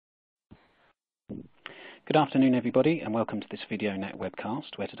Good afternoon, everybody, and welcome to this VideoNet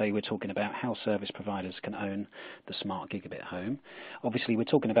webcast, where today we're talking about how service providers can own the smart gigabit home. Obviously, we're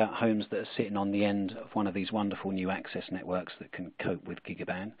talking about homes that are sitting on the end of one of these wonderful new access networks that can cope with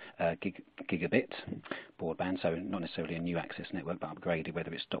gigabit broadband, so not necessarily a new access network, but upgraded,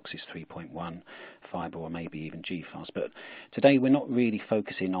 whether it's DOCSIS 3.1, fiber, or maybe even GFAS. But today we're not really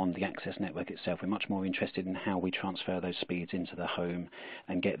focusing on the access network itself. We're much more interested in how we transfer those speeds into the home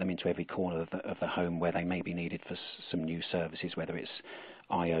and get them into every corner of the home where they may be needed for some new services, whether it's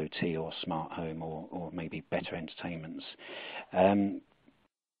IoT or smart home or maybe better entertainments.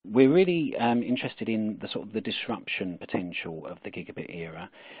 We're really interested in the disruption potential of the gigabit era.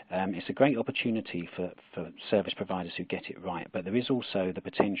 It's a great opportunity for service providers who get it right, but there is also the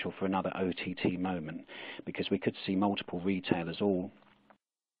potential for another OTT moment, because we could see multiple retailers all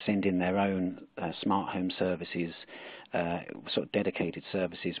send in their own smart home services, dedicated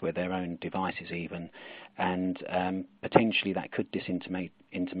services with their own devices even, and potentially that could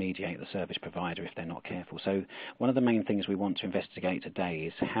disintermediate the service provider if they're not careful. So one of the main things we want to investigate today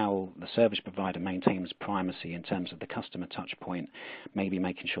is how the service provider maintains primacy in terms of the customer touch point, maybe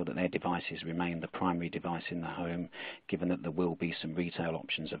making sure that their devices remain the primary device in the home, given that there will be some retail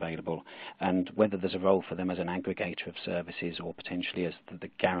options available, and whether there's a role for them as an aggregator of services or potentially as the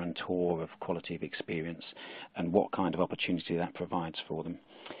guarantor of quality of experience, and what kind of opportunity that provides for them.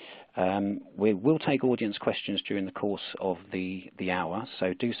 We will take audience questions during the course of the hour,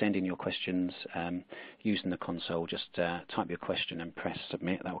 so do send in your questions using the console. Just type your question and press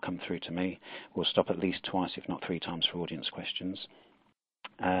submit. That will come through to me. We'll stop at least twice, if not 3 times, for audience questions.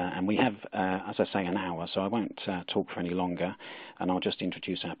 And we have, as I say, an hour, so I won't talk for any longer, and I'll just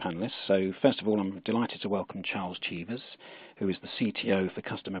introduce our panellists. So first of all, I'm delighted to welcome Charles Cheevers, who is the CTO for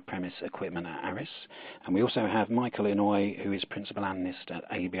Customer Premise Equipment at ARRIS. And we also have Michael Inouye, who is Principal Analyst at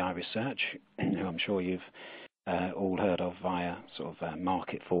ABI Research, who I'm sure you've all heard of via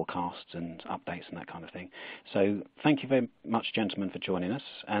market forecasts and updates and that kind of thing. So thank you very much, gentlemen, for joining us.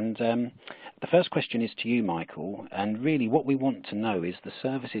 And the first question is to you, Michael, and really what we want to know is the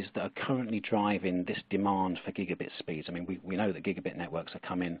services that are currently driving this demand for gigabit speeds. I mean, we know that gigabit networks are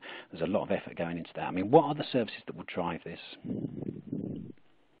coming. There's a lot of effort going into that. I mean, what are the services that will drive this?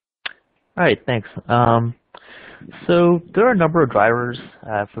 All right, thanks. So there are a number of drivers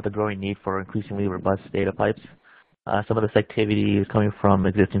for the growing need for increasingly robust data pipes. Some of this activity is coming from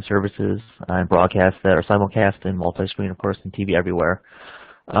existing services and broadcasts that are simulcast and multi-screen, of course, and TV everywhere.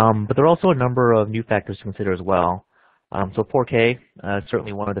 But there are also a number of new factors to consider as well. So 4K is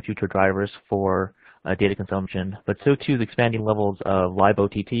certainly one of the future drivers for data consumption, but so too is expanding levels of live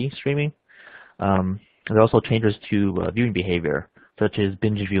OTT streaming. There are also changes to viewing behavior, such as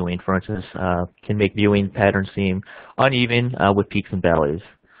binge viewing, for instance, can make viewing patterns seem uneven with peaks and valleys.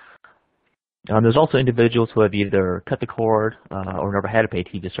 There's also individuals who have either cut the cord or never had a pay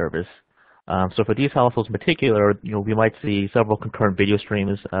TV service. So for these households in particular, we might see several concurrent video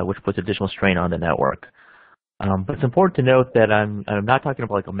streams, which puts additional strain on the network. But it's important to note that I'm not talking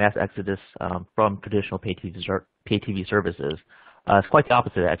about like a mass exodus from traditional pay TV services. It's quite the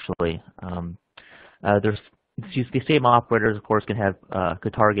opposite, actually. The same operators, of course,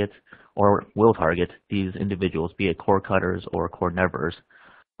 could target or will target these individuals, be it cord cutters or cord nevers,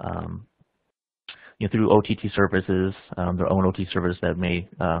 through OTT services, their own OTT service that may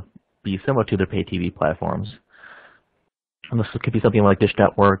be similar to their pay TV platforms. And this could be something like Dish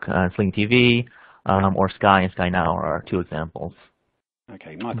Network, Sling TV, or Sky and Sky Now are 2 examples.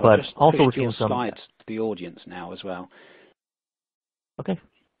 Okay, Michael, but just also put your slides to the audience now as well. Okay,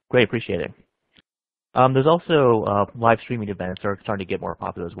 great, appreciate it. There's also live streaming events that are starting to get more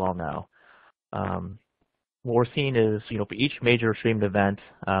popular as well now. What we're seeing is, for each major streamed event,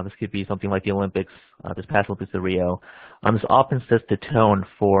 this could be something like the Olympics, this past Olympics in Rio, this often sets the tone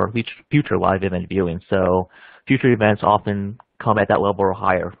for future live event viewing. So future events often come at that level or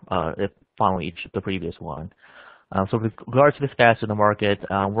higher if following the previous one. So with regards to this facet of the market,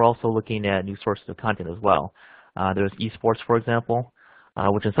 we're also looking at new sources of content as well. There's esports, for example,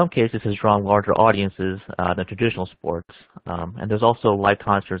 which in some cases has drawn larger audiences than traditional sports. And there's also live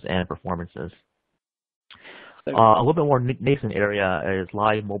concerts and performances. A little bit more nascent area is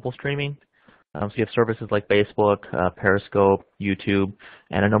live mobile streaming. So you have services like Facebook, Periscope, YouTube,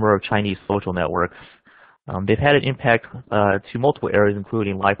 and a number of Chinese social networks. They've had an impact to multiple areas,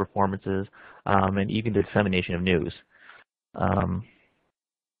 including live performances and even the dissemination of news.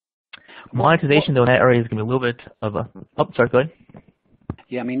 Monetization, though, in that area is going to be a little bit of a... Oh, sorry, go ahead.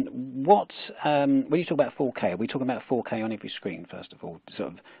 Yeah, I mean, when you talk about 4K, are we talking about 4K on every screen, first of all?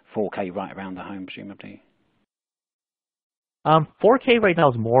 Sort of 4K right around the home, presumably? 4K right now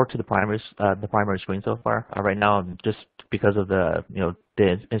is more to the primary screen so far. Right now, just because of the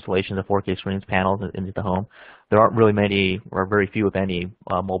installation of 4K screens panels into the home, there aren't really many or very few, if any,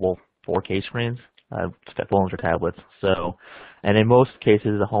 mobile 4K screens, phones or tablets. So, and in most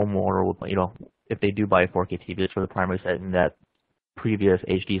cases, the homeowner will, if they do buy a 4K TV, it's for the primary set, and that previous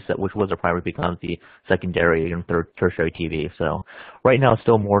HD set, which was a primary, becomes the secondary and tertiary TV. So right now it's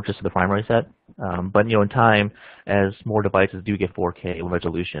still more just the primary set. But in time, as more devices do get 4K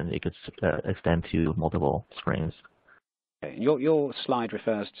resolution, it could extend to multiple screens. Okay. Your slide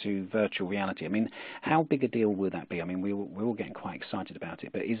refers to virtual reality. I mean, how big a deal will that be? I mean, we're all getting quite excited about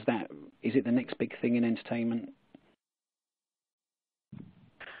it, but is it the next big thing in entertainment?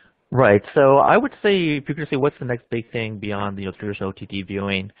 Right. So I would say, if you could say what's the next big thing beyond traditional OTT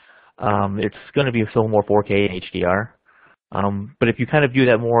viewing, it's going to be still more 4K and HDR. But if you kind of view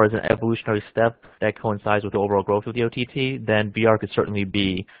that more as an evolutionary step that coincides with the overall growth of the OTT, then VR could certainly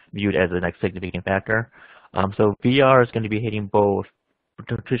be viewed as the next significant factor. So VR is going to be hitting both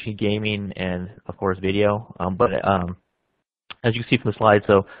traditional gaming and, of course, video. But as you can see from the slide,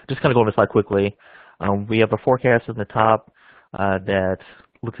 so just kind of go over the slide quickly, we have a forecast in the top that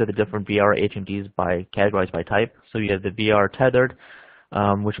looks at the different VR HMDs categorized by type. So you have the VR tethered,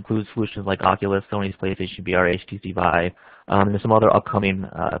 which includes solutions like Oculus, Sony's PlayStation VR, HTC Vive, and there's some other upcoming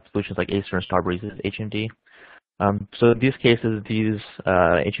solutions like Acer and Starbreeze's HMD. So in these cases, these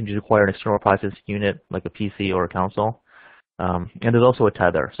HMDs require an external processing unit like a PC or a console. And there's also a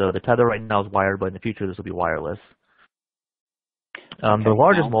tether. So the tether right now is wired, but in the future this will be wireless. Okay, the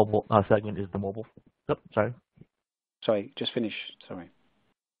largest mobile segment is the mobile. Oh, sorry. Sorry, just finish. Sorry.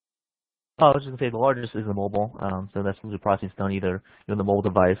 Oh, I was just going to say the largest is the mobile. So that's usually processing done either the mobile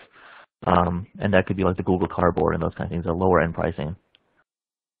device, and that could be like the Google Cardboard and those kind of things, a lower end pricing.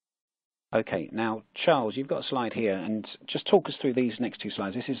 Okay, now Charles, you've got a slide here, and just talk us through these next two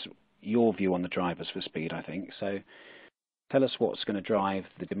slides. This is your view on the drivers for speed, I think. So tell us what's going to drive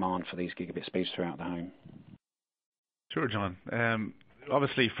the demand for these gigabit speeds throughout the home. Sure, John.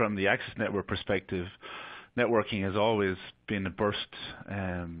 Obviously, from the access network perspective, networking has always been a burst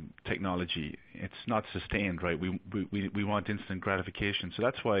technology. It's not sustained, right? We want instant gratification. So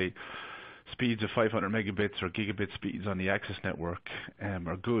that's why speeds of 500 megabits or gigabit speeds on the access network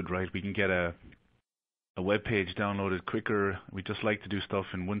are good, right? We can get a web page downloaded quicker. We just like to do stuff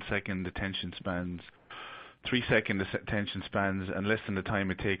in 1 second attention spans, 3 second attention spans, and less than the time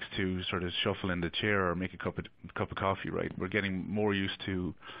it takes to sort of shuffle in the chair or make a cup of coffee, right? We're getting more used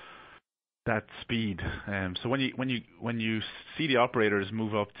to that speed. So when you see the operators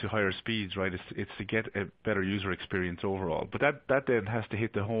move up to higher speeds, right, it's to get a better user experience overall. But that then has to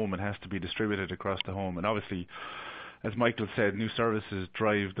hit the home and has to be distributed across the home. And obviously, as Michael said, new services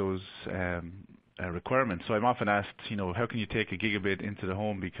drive those requirements. So I'm often asked, how can you take a gigabit into the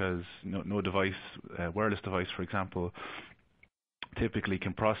home, because no device, wireless device, for example, typically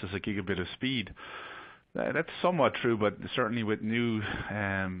can process a gigabit of speed. That's somewhat true, but certainly with new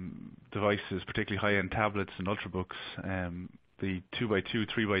devices, particularly high-end tablets and ultrabooks, the 2x2,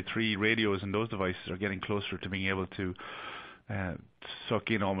 3x3 radios and those devices are getting closer to being able to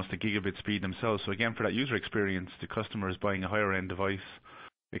suck in almost a gigabit speed themselves. So again, for that user experience, the customer is buying a higher-end device,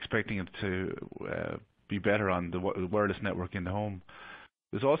 expecting it to be better on the wireless network in the home.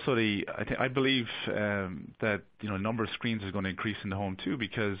 There's also I believe that number of screens is going to increase in the home too,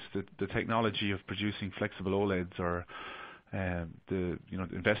 because the technology of producing flexible OLEDs or the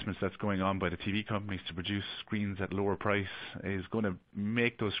investments that's going on by the TV companies to produce screens at lower price is going to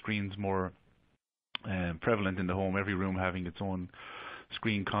make those screens more prevalent in the home. Every room having its own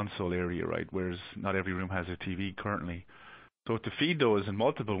screen console area, right? Whereas not every room has a TV currently. So to feed those in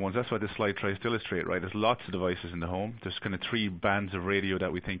multiple ones, that's what this slide tries to illustrate, right? There's lots of devices in the home. There's kind of 3 bands of radio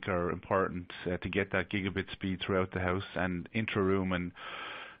that we think are important to get that gigabit speed throughout the house and intra-room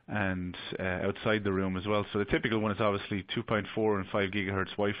and outside the room as well. So the typical one is obviously 2.4 and 5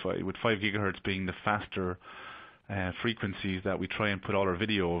 gigahertz Wi-Fi, with 5 gigahertz being the faster frequencies that we try and put all our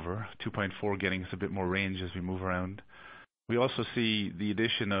video over. 2.4 getting us a bit more range as we move around. We also see the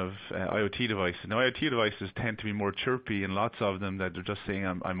addition of IoT devices. Now, IoT devices tend to be more chirpy, and lots of them that are just saying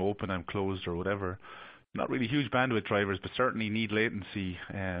I'm open, I'm closed, or whatever. Not really huge bandwidth drivers, but certainly need latency,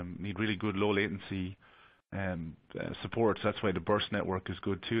 need really good low latency support. So that's why the burst network is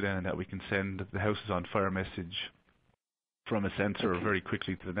good too, then, and that we can send the house is on fire message from a sensor very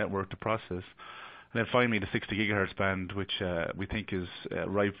quickly to the network to process. And then finally, the 60 gigahertz band, which we think is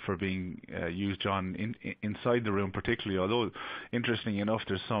ripe for being used, John, inside the room particularly, although interestingly enough,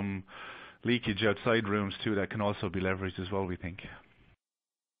 there's some leakage outside rooms too that can also be leveraged as well, we think.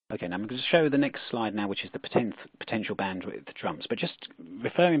 Okay, now I'm going to show the next slide now, which is the potential bandwidth jumps. But just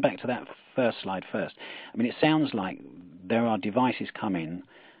referring back to that first slide first, I mean, it sounds like there are devices coming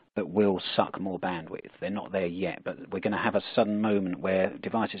that will suck more bandwidth. They're not there yet, but we're going to have a sudden moment where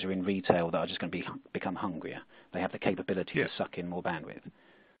devices are in retail that are just going to become hungrier. They have the capability to suck in more bandwidth.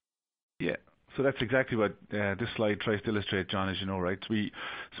 Yeah. So that's exactly what this slide tries to illustrate, John, as you know, right?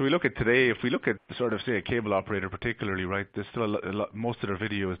 So we look at today, if we look at sort of, say, a cable operator particularly, right, there's still most of their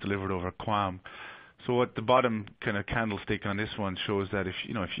video is delivered over QAM. So what the bottom kind of candlestick on this one shows that if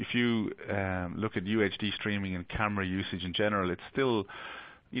you look at UHD streaming and camera usage in general, it's still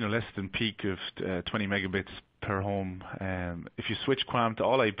less than peak of 20 megabits per home. If you switch QAM to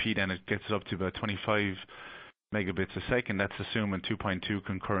all IP, then it gets up to about 25 megabits a second. That's assuming 2.2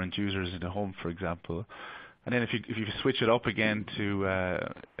 concurrent users in the home, for example. And then if you switch it up again to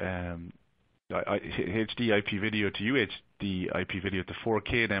HD IP video to UHD IP video to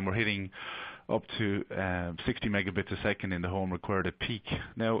 4K, then we're hitting up to 60 megabits a second in the home required at peak.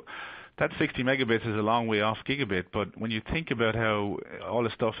 Now, that 60 megabits is a long way off gigabit, but when you think about how all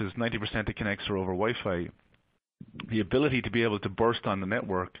the stuff is 90% of connects are over Wi-Fi, the ability to be able to burst on the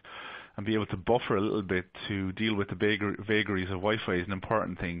network and be able to buffer a little bit to deal with the vagaries of Wi-Fi is an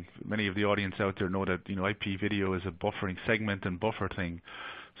important thing. Many of the audience out there know that IP video is a buffering segment and buffer thing.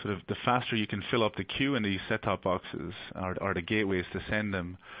 So the faster you can fill up the queue in these set-top boxes or the gateways to send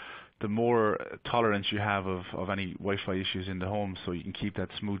them, the more tolerance you have of any Wi-Fi issues in the home, so you can keep that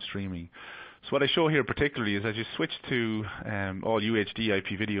smooth streaming. So what I show here particularly is as you switch to all UHD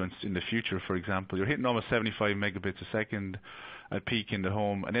IP video in the future, for example, you're hitting almost 75 megabits a second at peak in the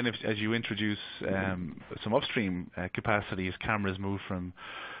home. And then as you introduce some upstream capacity, as cameras move from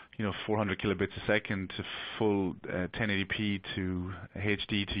 400 kilobits a second to full 1080p to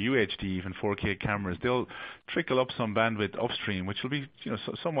HD to UHD, even 4K cameras, they'll trickle up some bandwidth upstream, which will be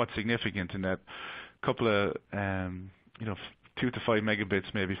somewhat significant in that couple of 2 to 5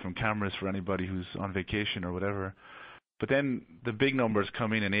 megabits maybe from cameras for anybody who's on vacation or whatever. But then the big numbers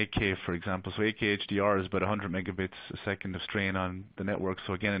come in 8K, for example. So 8K HDR is about 100 megabits a second of strain on the network.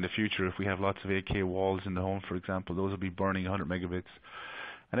 So again, in the future, if we have lots of 8K walls in the home, for example, those will be burning 100 megabits.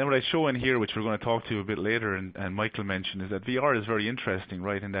 And then what I show in here, which we're going to talk to a bit later, and Michael mentioned, is that VR is very interesting,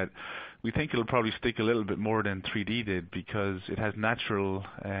 right, in that we think it'll probably stick a little bit more than 3D did because it has natural,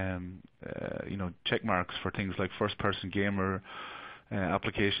 check marks for things like first-person gamer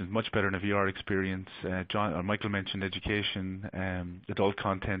applications, much better in a VR experience. Michael mentioned education, adult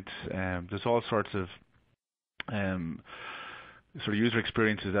content. There's all sorts of sort of user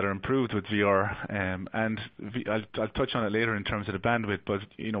experiences that are improved with VR, and I'll touch on it later in terms of the bandwidth. But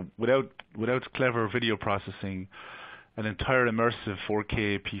without clever video processing, an entire immersive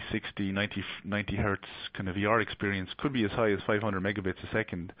 4K P60 90 hertz kind of VR experience could be as high as 500 megabits a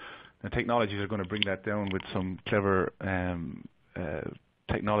second. And technologies are going to bring that down with some clever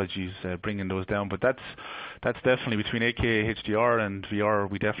technologies bringing those down. But that's definitely between 8K HDR and VR.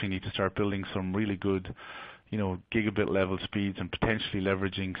 We definitely need to start building some really good gigabit level speeds and potentially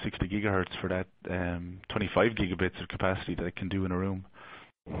leveraging 60 gigahertz for that 25 gigabits of capacity that it can do in a room.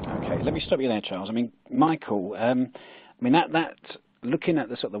 Okay, let me stop you there, Charles. I mean, Michael, that looking at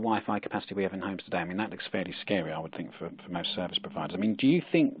the sort of the Wi-Fi capacity we have in homes today, I mean, that looks fairly scary, I would think, for most service providers. I mean, do you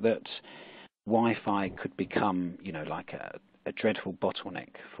think that Wi-Fi could become, like a dreadful bottleneck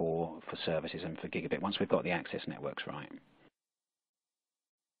for services and for gigabit once we've got the access networks right?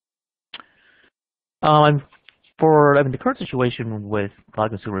 The current situation with cloud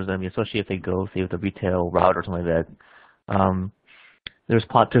consumers, especially if they go, say, with a retail route or something like that, there's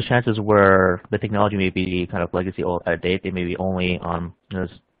chances where the technology may be kind of legacy or out of date. They may be only on, as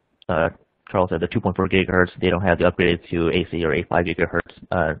Charles said, the 2.4 gigahertz. They don't have the upgraded to AC or A5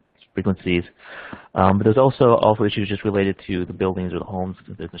 gigahertz frequencies. But there's also issues just related to the buildings or the homes,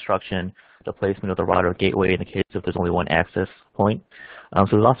 the construction, the placement of the router or gateway in the case if there's only one access point. So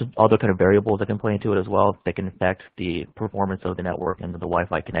there's lots of other kind of variables that can play into it as well that can affect the performance of the network and the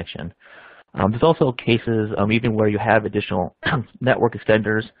Wi-Fi connection. There's also cases even where you have additional network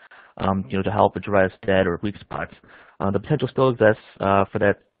extenders, to help address dead or weak spots. The potential still exists for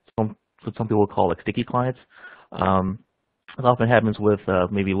that. What some people call like sticky clients. It often happens with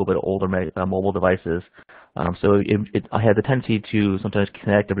maybe a little bit older mobile devices. So it has a tendency to sometimes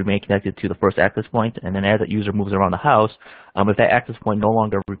connect or remain connected to the first access point, and then as that user moves around the house, if that access point no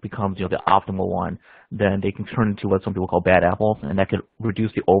longer becomes the optimal one, then they can turn into what some people call bad apples, and that could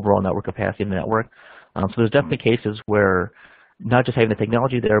reduce the overall network capacity in the network. So there's definitely cases where not just having the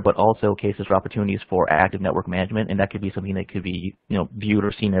technology there, but also cases or opportunities for active network management, and that could be something that could be viewed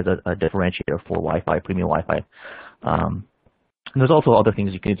or seen as a differentiator for Wi-Fi, premium Wi-Fi. And there's also other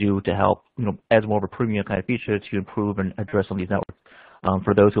things you can do to help, as more of a premium kind of feature to improve and address some of these networks.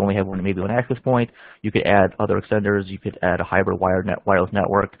 For those who only have maybe one access point, you could add other extenders. You could add a hybrid wireless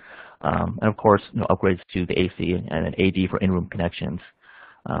network, and of course, upgrades to the AC and an AD for in-room connections.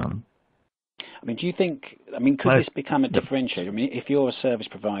 I mean, do you think? I mean, could this become a differentiator? I mean, if you're a service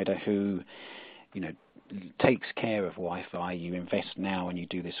provider who, takes care of Wi-Fi, you invest now and you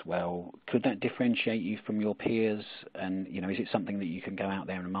do this well, could that differentiate you from your peers? And is it something that you can go out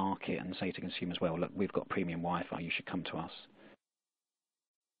there and market and say to consumers, well, look, we've got premium Wi-Fi, you should come to us?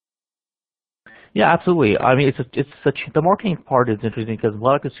 Yeah, absolutely. I mean, the marketing part is interesting because a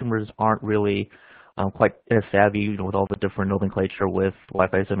lot of consumers aren't really quite as savvy, with all the different nomenclature with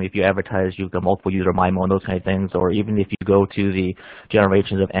Wi-Fi. So, I mean, if you advertise, you've got multiple user MIMO and those kind of things, or even if you go to the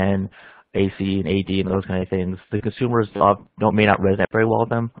generations of N, AC, and AD, and those kind of things, the consumers may not resonate very well with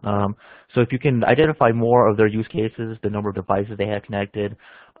them. So, if you can identify more of their use cases, the number of devices they have connected,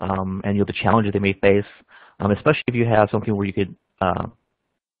 and the challenges they may face, especially if you have something where you could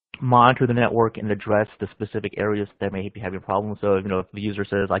monitor the network and address the specific areas that may be having problems. So, if the user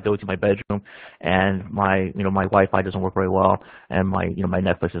says, I go to my bedroom and my Wi-Fi doesn't work very well and my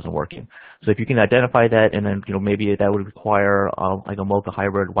Netflix isn't working. So if you can identify that, and then, maybe that would require like a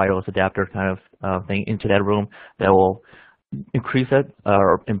multi-hybrid wireless adapter kind of thing into that room that will increase it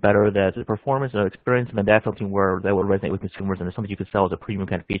and better the performance and experience, and then that's something where that would resonate with consumers, and it's something you could sell as a premium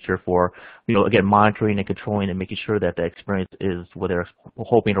kind of feature for, again, monitoring and controlling and making sure that the experience is what they're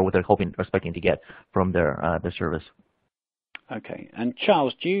hoping or expecting to get from their service. Okay. And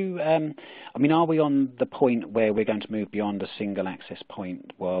Charles, do you, I mean, are we on the point where we're going to move beyond a single access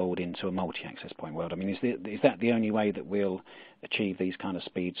point world into a multi-access point world? I mean, is that the only way that we'll achieve these kind of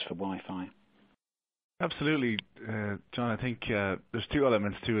speeds for Wi-Fi? Absolutely, John. I think there's two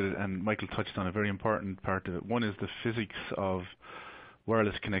elements to it, and Michael touched on a very important part of it. One is the physics of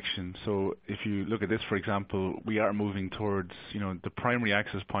wireless connection. So if you look at this, for example, we are moving towards, the primary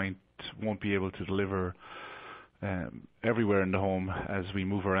access point won't be able to deliver everywhere in the home as we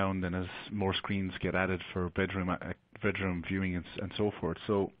move around and as more screens get added for bedroom viewing and so forth.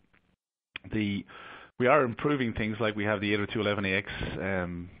 So we are improving things like we have the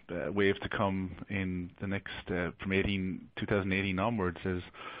 802.11ax waves to come in the next from 2018 onwards, as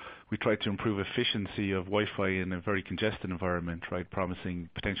we try to improve efficiency of Wi-Fi in a very congested environment, right? Promising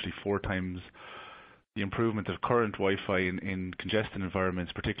potentially 4 times the improvement of current Wi-Fi in congested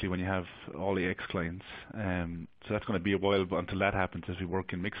environments, particularly when you have all the X clients. So that's going to be a while until that happens as we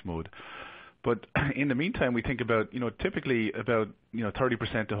work in mixed mode. But in the meantime, we think about, typically about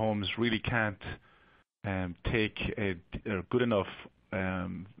 30% of homes really can't take a good enough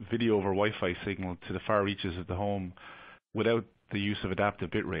video over Wi-Fi signal to the far reaches of the home without the use of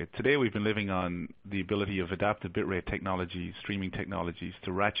adaptive bitrate. Today we've been living on the ability of adaptive bitrate technologies, streaming technologies,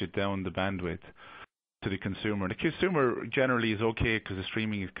 to ratchet down the bandwidth to the consumer. And the consumer generally is okay because the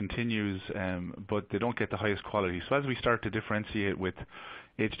streaming continues, but they don't get the highest quality. So as we start to differentiate with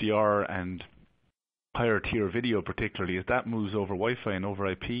HDR and higher tier video particularly, as that moves over Wi-Fi and over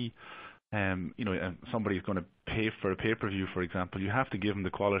IP, and somebody's going to pay for a pay-per-view, for example, you have to give them the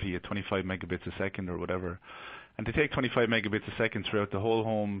quality at 25 megabits a second or whatever. And to take 25 megabits a second throughout the whole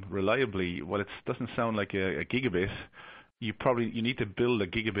home reliably, well, it doesn't sound like a gigabit. You need to build a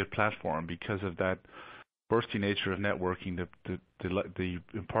gigabit platform because of that bursty nature of networking, the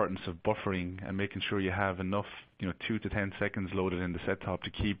importance of buffering and making sure you have enough, 2 to 10 seconds loaded in the set-top to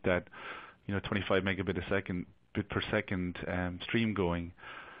keep that, 25 megabit per second stream going.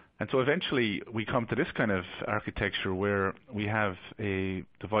 And so eventually we come to this kind of architecture where we have a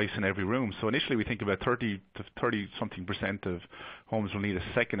device in every room. So initially we think about 30 something percent of homes will need a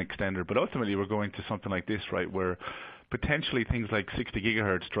second extender, but ultimately we're going to something like this, right, where potentially things like 60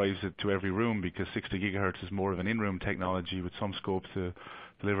 gigahertz drives it to every room, because 60 gigahertz is more of an in-room technology with some scope to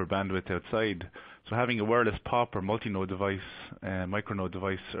deliver bandwidth outside. So having a wireless POP or multi-node device, micro-node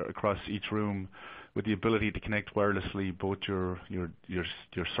device across each room with the ability to connect wirelessly both your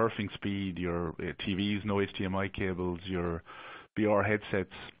surfing speed, your TVs, no HDMI cables, your VR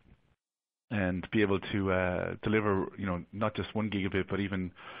headsets, and be able to deliver, not just 1 gigabit, but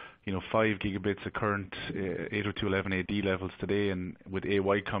even 5 gigabits at current 802.11ad levels today, and with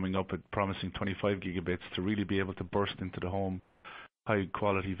AY coming up at promising 25 gigabits to really be able to burst into the home high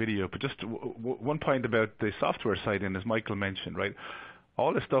quality video. But just one point about the software side, and as Michael mentioned, right,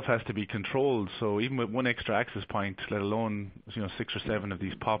 all this stuff has to be controlled. So even with one extra access point, let alone 6 or 7 of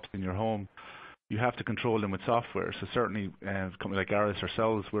these POPs in your home, you have to control them with software. So certainly, a company like ARRIS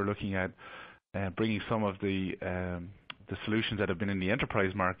ourselves, we're looking at bringing some of the the solutions that have been in the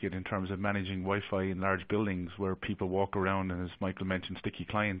enterprise market in terms of managing Wi-Fi in large buildings where people walk around, and as Michael mentioned, sticky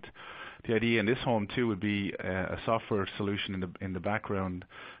client. The idea in this home too would be a software solution in the background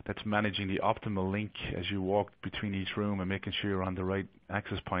that's managing the optimal link as you walk between each room and making sure you're on the right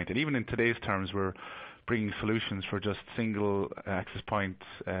access point. And even in today's terms, we're bringing solutions for just single access points,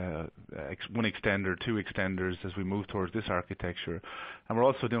 one extender, two extenders as we move towards this architecture. And we're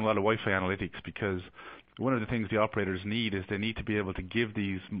also doing a lot of Wi-Fi analytics, because one of the things the operators need is they need to be able to give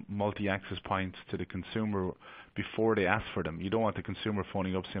these multi-access points to the consumer before they ask for them. You don't want the consumer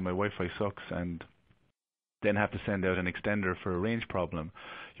phoning up saying my Wi-Fi sucks and then have to send out an extender for a range problem.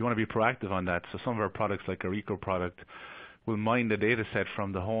 You want to be proactive on that. So some of our products, like our Eco product, will mine the data set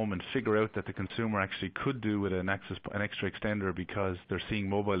from the home and figure out that the consumer actually could do with an extra extender because they're seeing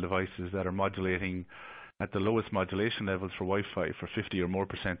mobile devices that are modulating at the lowest modulation levels for Wi-Fi for 50 or more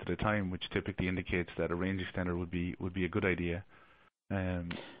 % of the time, which typically indicates that a range extender would be a good idea.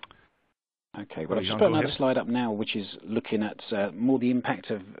 Okay, well, I've just put another slide up now, which is looking at more the impact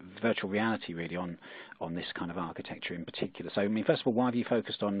of virtual reality, really, on this kind of architecture in particular. So, I mean, first of all, why have you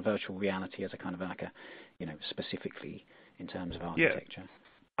focused on virtual reality as a kind of like a, specifically in terms of architecture?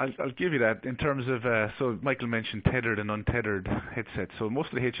 Yeah, I'll give you that. In terms of, so Michael mentioned tethered and untethered headsets. So most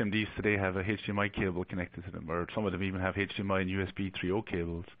of the HMDs today have a HDMI cable connected to them, or some of them even have HDMI and USB 3.0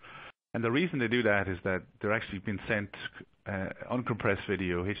 cables. And the reason they do that is that they're actually being sent uncompressed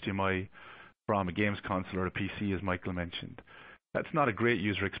video, HDMI, from a games console or a PC, as Michael mentioned. That's not a great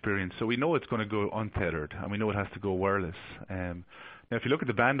user experience. So we know it's going to go untethered, and we know it has to go wireless. Now, if you look at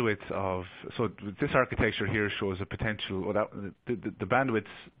the bandwidth of, so this architecture here shows a potential, the bandwidths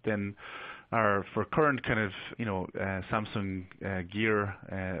then are for current kind of, Samsung Gear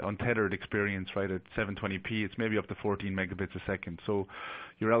untethered experience, right, at 720p, it's maybe up to 14 megabits a second. So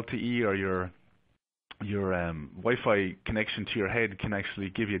your LTE or your Wi-Fi connection to your head can actually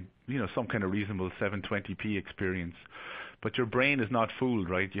give you, some kind of reasonable 720p experience. But your brain is not fooled,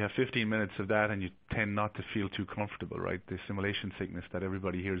 right? You have 15 minutes of that and you tend not to feel too comfortable, right? The simulation sickness that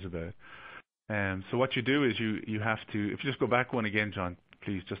everybody hears about. So what you do is you have to, if you just go back one again, John,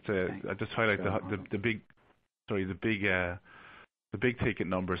 please, just to just highlight the big ticket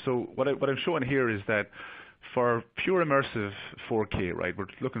number. So what I'm showing here is that for pure immersive 4K, right, we're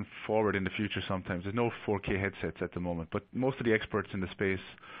looking forward in the future sometimes. There's no 4K headsets at the moment, but most of the experts in the space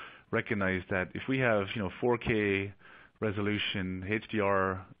recognize that if we have, 4K resolution,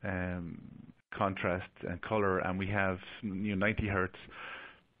 HDR contrast and color, and we have 90 hertz,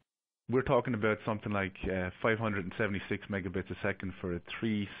 we're talking about something like 576 megabits a second for a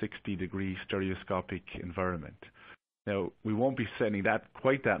 360-degree stereoscopic environment. Now, we won't be sending that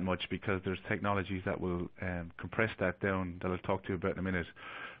quite that much because there's technologies that will compress that down that I'll talk to you about in a minute.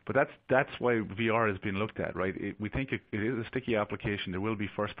 But that's why VR has been looked at, right? We think it is a sticky application. There will be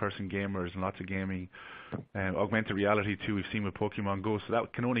first-person gamers and lots of gaming. Augmented reality, too, we've seen with Pokemon Go. So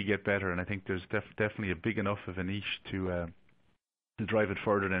that can only get better, and I think there's definitely a big enough of a niche to drive it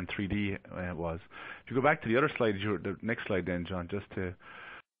further than 3D was. If you go back to the other slide, the next slide then, John, just to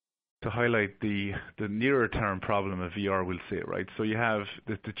highlight the nearer term problem of VR, we'll say, right? So you have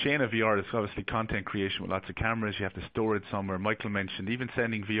the chain of VR is obviously content creation with lots of cameras. You have to store it somewhere. Michael mentioned even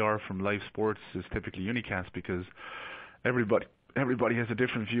sending VR from live sports is typically unicast because everybody has a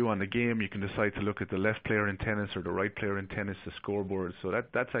different view on the game. You can decide to look at the left player in tennis or the right player in tennis, the scoreboard. So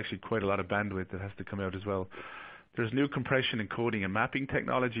that's actually quite a lot of bandwidth that has to come out as well. There's new compression, encoding, and mapping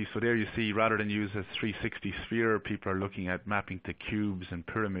technology. So there you see, rather than use a 360 sphere, people are looking at mapping to cubes and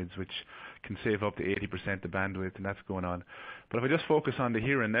pyramids, which can save up to 80% of bandwidth, and that's going on. But if I just focus on the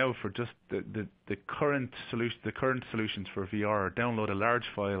here and now for just the current solutions for VR, download a large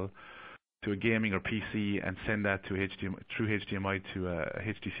file to a gaming or PC and send that to through HDMI to a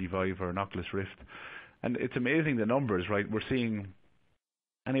HTC Vive or an Oculus Rift. And it's amazing the numbers, right? We're seeing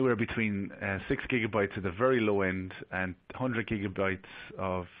anywhere between 6 gigabytes at the very low end and 100 gigabytes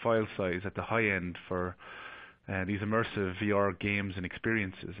of file size at the high end for these immersive VR games and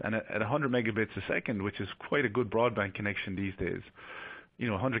experiences. And at 100 megabits a second, which is quite a good broadband connection these days,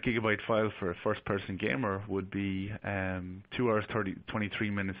 100 gigabyte file for a first-person gamer would be 2 hours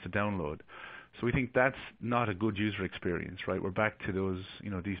 23 minutes to download. So we think that's not a good user experience, right? We're back to those,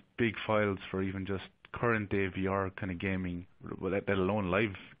 these big files for even just current day VR kind of gaming, let alone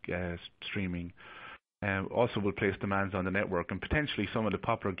live streaming. Also will place demands on the network, and potentially some of the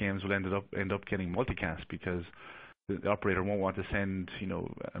popular games will end up getting multicast because the operator won't want to send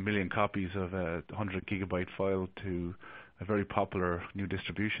 1 million copies of a 100 gigabyte file to a very popular new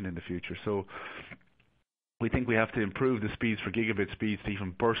distribution in the future. So we think we have to improve the speeds for gigabit speeds to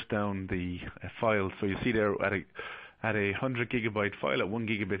even burst down the files. So you see there at a 100 gigabyte file at 1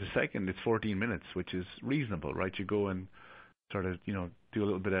 gigabit a second, it's 14 minutes, which is reasonable, right? You go and sort of, do a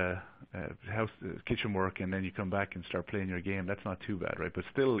little bit of kitchen work, and then you come back and start playing your game. That's not too bad, right? But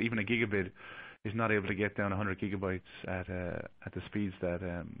still, even a gigabit is not able to get down 100 gigabytes at the speeds that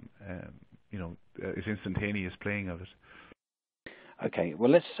is instantaneous playing of it. Okay, well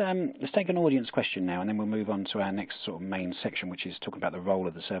let's take an audience question now, and then we'll move on to our next sort of main section, which is talking about the role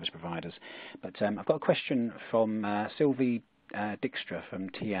of the service providers. But I've got a question from Sylvie Dijkstra from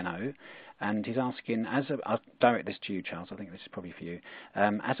TNO, and he's asking, I'll direct this to you, Charles, I think this is probably for you.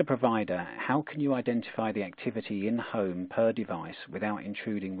 As a provider, how can you identify the activity in home per device without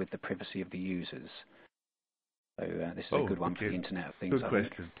intruding with the privacy of the users? So this is a good one for the Internet of Things. Good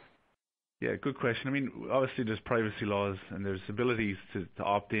question. Yeah, good question. I mean, obviously there's privacy laws and there's abilities to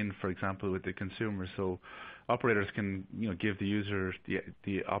opt in, for example, with the consumer. So operators can, give the user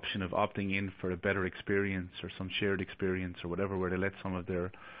the option of opting in for a better experience or some shared experience or whatever, where they let some of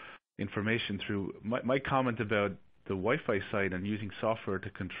their information through. My comment about the Wi-Fi side and using software to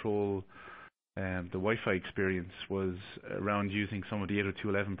control the Wi-Fi experience was around using some of the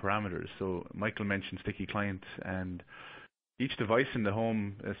 802.11 parameters. So Michael mentioned sticky client, and each device in the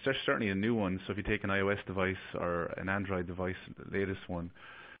home, certainly a new one, so if you take an iOS device or an Android device, the latest one,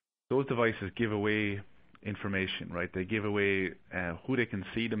 those devices give away information, right? They give away who they can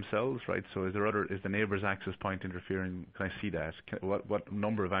see themselves, right? So is the neighbor's access point interfering? Can I see that? What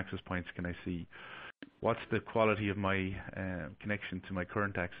number of access points can I see? What's the quality of my connection to my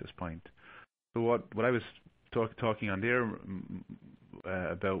current access point? So what I was talking on there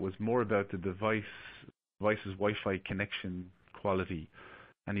about was more about the device's Wi-Fi connection quality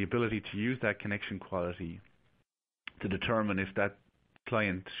and the ability to use that connection quality to determine if that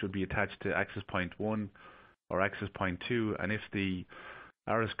client should be attached to access point 1 or access point 2, and if the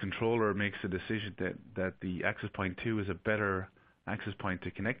ARRIS controller makes a decision that the access point 2 is a better access point to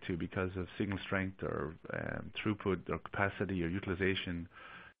connect to because of signal strength or throughput or capacity or utilization,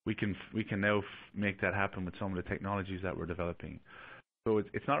 we can now make that happen with some of the technologies that we're developing. So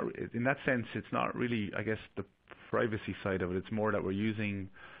it's not, in that sense, it's not really, I guess, the privacy side of it. It's more that we're using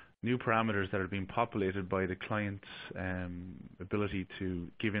new parameters that are being populated by the client's ability to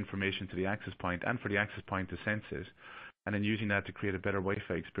give information to the access point and for the access point to sense it, and then using that to create a better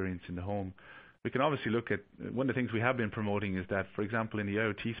Wi-Fi experience in the home. We can obviously look at, one of the things we have been promoting is that, for example, in the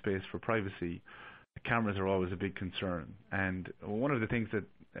IoT space for privacy, cameras are always a big concern. And one of the things that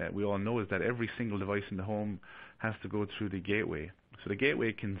we all know is that every single device in the home has to go through the gateway. So the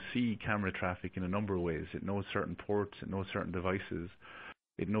gateway can see camera traffic in a number of ways. It knows certain ports, it knows certain devices,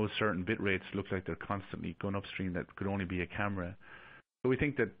 it knows certain bit rates look like they're constantly going upstream that could only be a camera. So we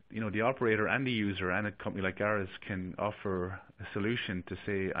think that the operator and the user and a company like ARRIS can offer a solution to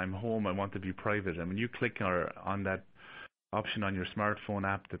say, I'm home, I want to be private. And when you click on that option on your smartphone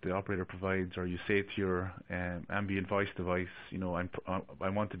app that the operator provides, or you say to your ambient voice device, I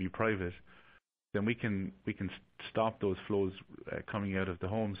want to be private, then we can stop those flows coming out of the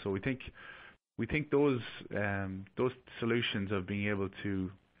home. So we think those solutions of being able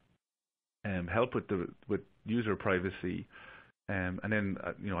to help with user privacy, and then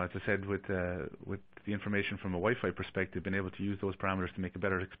as I said, with the information from a Wi-Fi perspective, being able to use those parameters to make a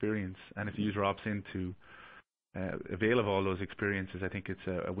better experience. And if the user opts in to avail of all those experiences, I think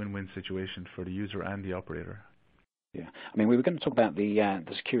it's a win-win situation for the user and the operator. Yeah, I mean, we were going to talk about the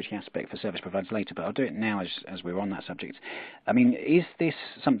security aspect for service providers later, but I'll do it now as we're on that subject. I mean, is this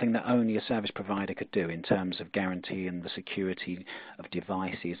something that only a service provider could do in terms of guaranteeing the security of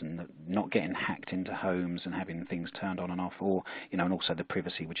devices and not getting hacked into homes and having things turned on and off, or and also the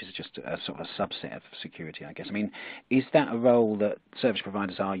privacy, which is just a sort of a subset of security, I guess? I mean, is that a role that service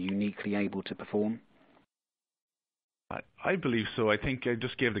providers are uniquely able to perform? I believe so. I think I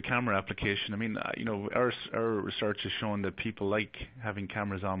just gave the camera application. I mean, our research has shown that people like having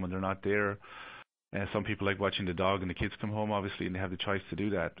cameras on when they're not there. Some people like watching the dog and the kids come home, obviously, and they have the choice to do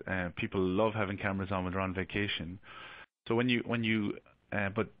that. People love having cameras on when they're on vacation. So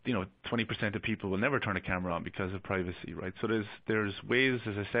but 20% of people will never turn a camera on because of privacy, right? So there's ways,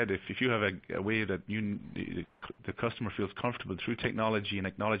 as I said, if you have a way that the customer feels comfortable through technology and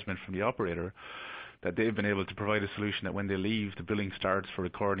acknowledgement from the operator, that they've been able to provide a solution that when they leave, the billing starts for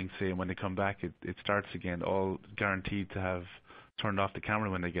recording, say, and when they come back, it starts again, all guaranteed to have turned off the camera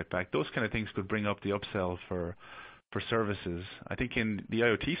when they get back. Those kind of things could bring up the upsell for services. I think in the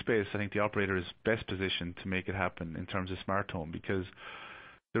IoT space, I think the operator is best positioned to make it happen in terms of smart home, because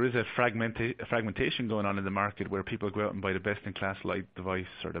there is a fragmentation going on in the market where people go out and buy the best-in-class light device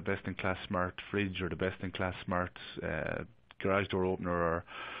or the best-in-class smart fridge or the best-in-class smart garage door opener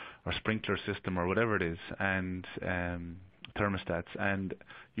or sprinkler system or whatever it is, and thermostats, and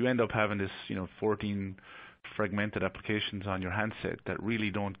you end up having this 14 fragmented applications on your handset that really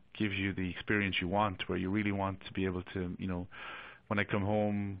don't give you the experience you want, where you really want to be able to, when I come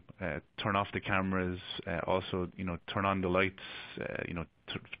home, turn off the cameras, also, turn on the lights,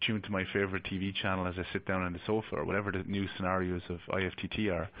 tune to my favorite TV channel as I sit down on the sofa, or whatever the new scenarios of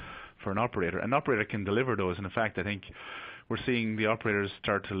IFTT are for an operator. An operator can deliver those, and in fact, I think we're seeing the operators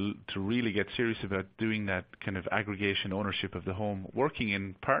start to really get serious about doing that kind of aggregation ownership of the home, working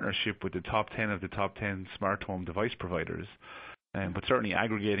in partnership with the top 10 of the top 10 smart home device providers, but certainly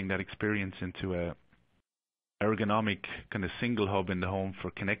aggregating that experience into a ergonomic kind of single hub in the home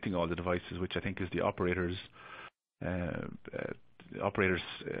for connecting all the devices, which I think is the operator's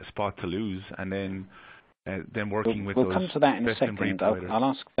spot to lose, and then working with we'll those. We'll come to that in a second. I'll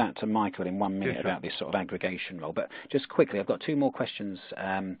ask that to Michael in 1 minute, sure, about this sort of aggregation role. But just quickly, I've got two more questions,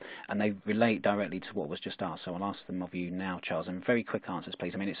 and they relate directly to what was just asked. So I'll ask them of you now, Charles, and very quick answers,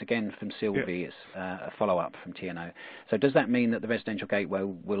 please. I mean, it's again from Sylvie. It's a follow-up from TNO. So does that mean that the residential gateway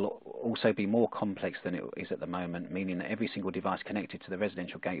will also be more complex than it is at the moment, meaning that every single device connected to the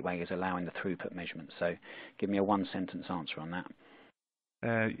residential gateway is allowing the throughput measurement? So give me a one-sentence answer on that.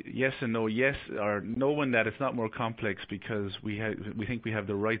 Yes and no. Yes, or no in that it's not more complex, because we think we have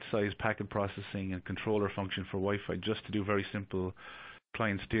the right size packet processing and controller function for Wi-Fi just to do very simple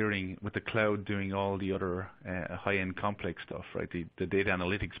client steering, with the cloud doing all the other high-end complex stuff, right? The data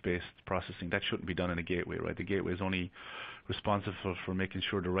analytics-based processing, that shouldn't be done in a gateway, right? The gateway is only responsible for making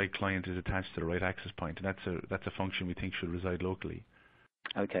sure the right client is attached to the right access point, and that's a function we think should reside locally.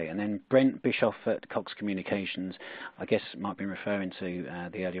 Okay, and then Brent Bischoff at Cox Communications, I guess might be referring to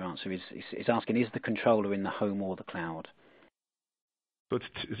the earlier answer, is asking, is the controller in the home or the cloud? So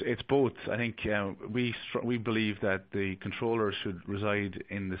it's both. I think we believe that the controller should reside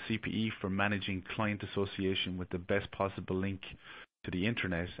in the CPE for managing client association with the best possible link to the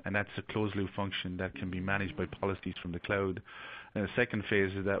internet, and that's a closed loop function that can be managed by policies from the cloud. And the second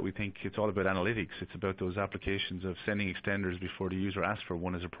phase is that we think it's all about analytics. It's about those applications of sending extenders before the user asks for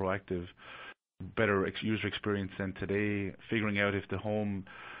one as a proactive, better user experience than today, figuring out if the home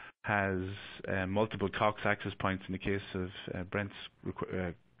has multiple Cox access points in the case of Brent's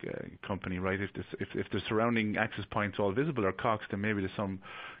company, right? If the surrounding access points all visible are Cox, then maybe there's some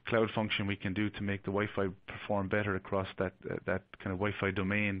cloud function we can do to make the Wi-Fi perform better across that kind of Wi-Fi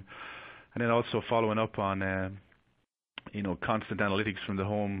domain. And then also following up on constant analytics from the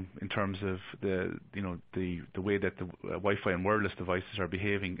home in terms of the way that the Wi-Fi and wireless devices are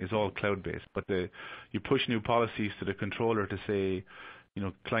behaving is all cloud-based. But you push new policies to the controller to say,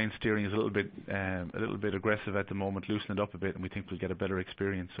 client steering is a little bit aggressive at the moment, loosen it up a bit, and we think we'll get a better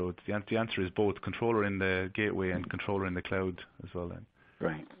experience. So the answer is both controller in the gateway and controller in the cloud as well. Then.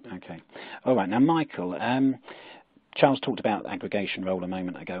 Right. Okay. All right. Now, Michael. Charles talked about aggregation role a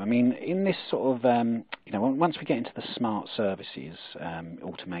moment ago. I mean, in this sort of, once we get into the smart services,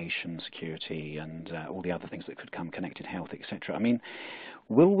 automation, security, and all the other things that could come, connected health, etc. I mean,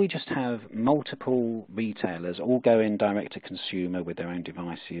 will we just have multiple retailers all going direct to consumer with their own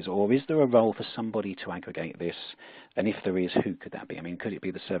devices, or is there a role for somebody to aggregate this? And if there is, who could that be? I mean, could it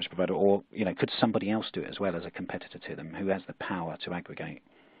be the service provider, or could somebody else do it as well as a competitor to them who has the power to aggregate?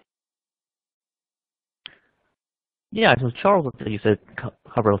 Yeah, so Charles, you said,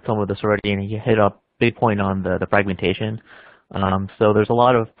 covered some of this already, and he hit a big point on the fragmentation. So there's a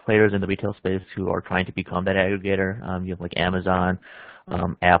lot of players in the retail space who are trying to become that aggregator. You have like Amazon,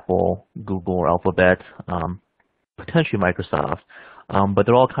 Apple, Google, or Alphabet, potentially Microsoft. But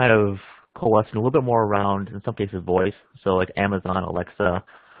they're all kind of coalescing a little bit more around, in some cases, voice. So like Amazon, Alexa,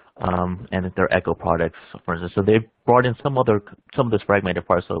 and their Echo products, for instance. So they've brought in some of this fragmented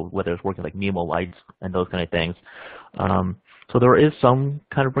parts, so whether it's working like Nemo lights and those kind of things. So there is some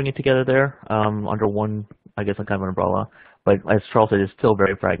kind of bringing together there under one, I guess, kind of umbrella. But as Charles said, it's still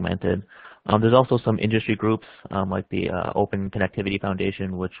very fragmented. There's also some industry groups like the Open Connectivity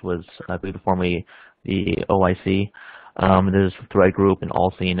Foundation, which was, I believe, formerly the OIC. There's Thread Group and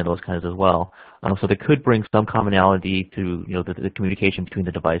Allseen and those kinds as well. So they could bring some commonality to the communication between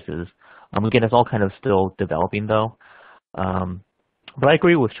the devices. Again, it's all kind of still developing though. But I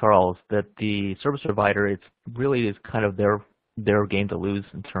agree with Charles that the service provider, it's really is kind of their game to lose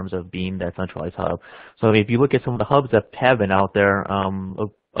in terms of being that centralized hub. So if you look at some of the hubs that have been out there,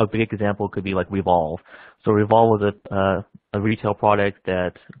 a big example could be like Revolve. So Revolve was a retail product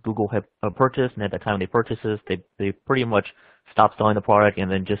that Google had purchased, and at the time they purchased this, they pretty much stopped selling the product,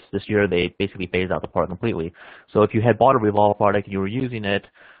 and then just this year they basically phased out the product completely. So if you had bought a Revolve product and you were using it,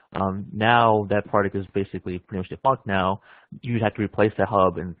 Now that product is basically pretty much defunct now. You'd have to replace the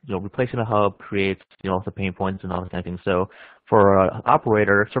hub, and replacing the hub creates some pain points and all that kind of thing. So for an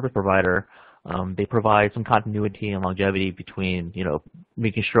operator, service provider, they provide some continuity and longevity between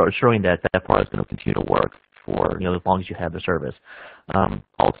making sure assuring that that product is going to continue to work for as long as you have the service.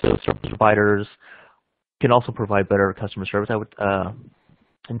 Also, service providers can also provide better customer service. I would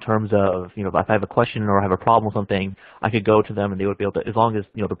in terms of, if I have a question or I have a problem with something, I could go to them and they would be able to, as long as,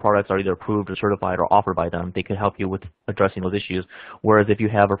 the products are either approved or certified or offered by them, they could help you with addressing those issues. Whereas if you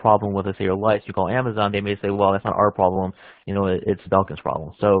have a problem with, let's say, your lights, you call Amazon, they may say, well, that's not our problem, it's Belkin's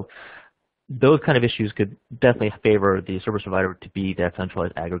problem. So those kind of issues could definitely favor the service provider to be that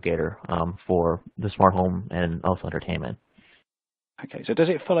centralized aggregator for the smart home and also entertainment. Okay, so does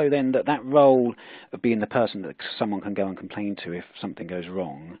it follow then that that role of being the person that someone can go and complain to if something goes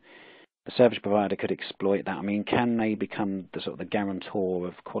wrong, the service provider could exploit that? I mean, can they become the sort of the guarantor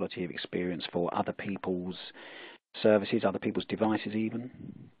of quality of experience for other people's services, other people's devices even?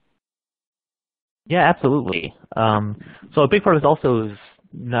 Yeah, absolutely. So a big part of it also is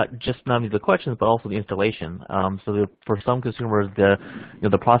not only the questions, but also the installation. For some consumers,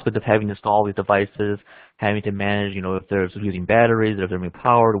 the prospect of having to install these devices, having to manage, if they're using batteries, if they're being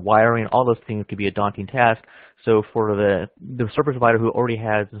powered, wiring, all those things could be a daunting task. So for the service provider who already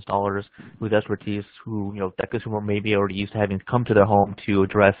has installers with expertise, who that consumer may be already used to having to come to their home to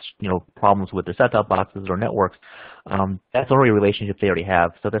address problems with their set-top boxes or networks, that's already a relationship they already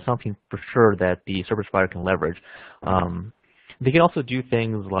have. So that's something for sure that the service provider can leverage. They can also do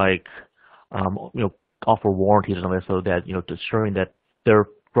things like, offer warranties and all that, so that ensuring that their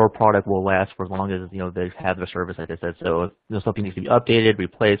product will last for as long as they have their service, like I said. So if something needs to be updated,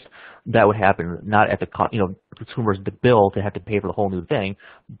 replaced, that would happen not at the consumers the bill to have to pay for the whole new thing,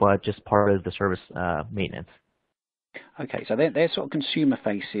 but just part of the service maintenance. Okay, so they're sort of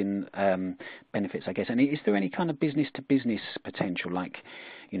consumer-facing benefits, I guess. And is there any kind of business-to-business potential? Like,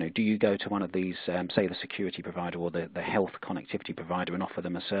 do you go to one of these, say, the security provider or the health connectivity provider and offer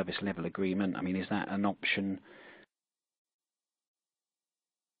them a service-level agreement? I mean, is that an option?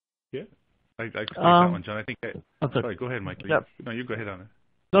 Yeah, I can take that one, John. I think. Sorry, go ahead, Mike. Yep. No, you go ahead on it.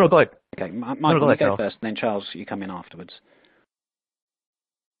 No, go ahead. Okay, Michael, you go first, and then Charles, you come in afterwards.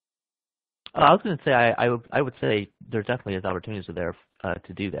 I was going to say I would say there definitely is opportunities there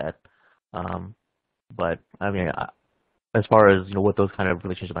to do that, but I mean, as far as what those kind of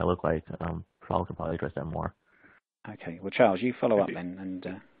relationships might look like, Charles can probably address that more. Okay, well, Charles, you follow up then,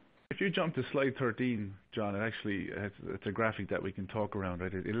 and if you jump to slide 13, John, it's a graphic that we can talk around,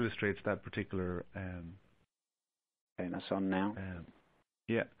 right? It illustrates that particular. Okay, that's on now.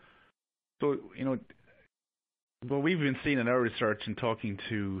 Yeah. So what we've been seeing in our research and talking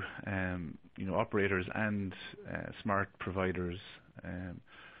to operators and smart providers is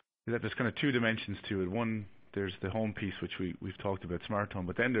that there's kind of two dimensions to it. One, there's the home piece, which we've talked about, smart home,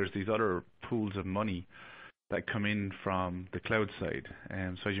 but then there's these other pools of money that come in from the cloud side.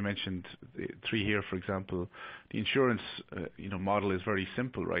 So as you mentioned, 3 here, for example, the insurance model is very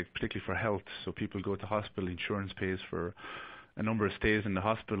simple, right? Particularly for health. So people go to hospital, insurance pays for a number of stays in the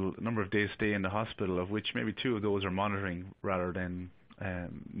hospital, a number of days stay in the hospital, of which maybe 2 of those are monitoring rather than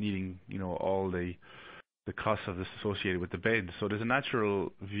needing all the costs of this associated with the bed. So there's a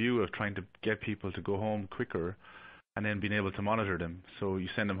natural view of trying to get people to go home quicker and then being able to monitor them. So you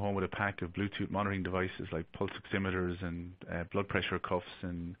send them home with a pack of Bluetooth monitoring devices like pulse oximeters and blood pressure cuffs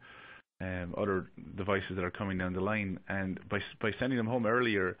and other devices that are coming down the line. And by sending them home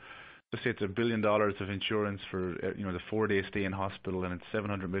earlier, let's say it's $1 billion of insurance for the 4-day stay in hospital, and it's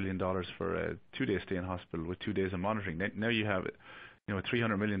 $700 million for a 2-day stay in hospital with 2 days of monitoring. Now you have a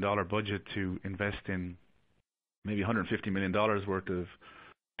 $300 million budget to invest in maybe $150 million worth of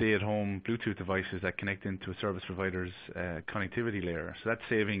stay-at-home Bluetooth devices that connect into a service provider's connectivity layer. So that's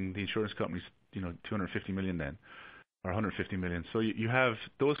saving the insurance companies, $250 million then, or $150 million. So you have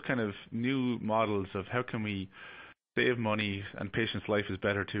those kind of new models of how can we save money, and patients' life is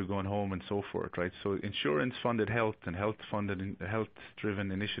better too, going home and so forth, right? So insurance-funded health and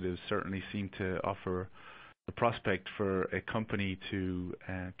health-driven initiatives certainly seem to offer the prospect for a company to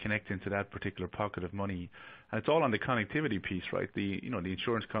connect into that particular pocket of money. And it's all on the connectivity piece, right? The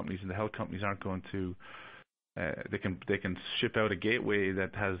insurance companies and the health companies aren't going to they can ship out a gateway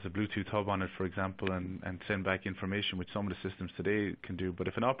that has a Bluetooth hub on it, for example, and send back information, which some of the systems today can do. But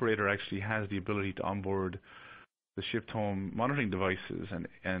if an operator actually has the ability to onboard the shipped home monitoring devices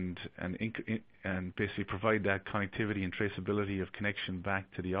and basically provide that connectivity and traceability of connection back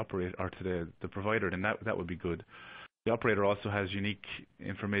to the operator or to the provider, then that would be good. The operator also has unique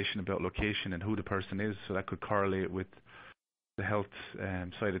information about location and who the person is, so that could correlate with the health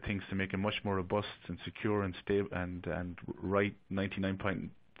side of things to make it much more robust and secure and stable and right 99.79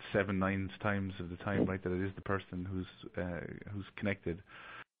 times of the time, right, that it is the person who's connected.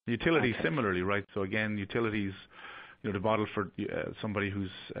 Utilities similarly, right? So again, utilities, the model for somebody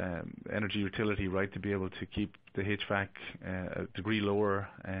who's energy utility, right, to be able to keep the HVAC a degree lower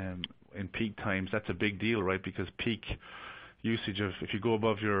in peak times, that's a big deal, right? Because peak usage if you go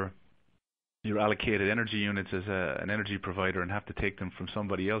above your allocated energy units as an energy provider and have to take them from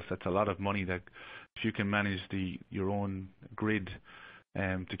somebody else, that's a lot of money that if you can manage your own grid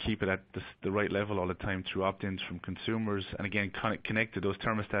to keep it at the right level all the time through opt-ins from consumers, and again connected, those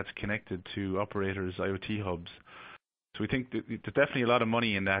thermostats connected to operators, IoT hubs. So we think that there's definitely a lot of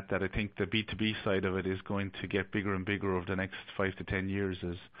money in that I think the B2B side of it is going to get bigger and bigger over the next 5 to 10 years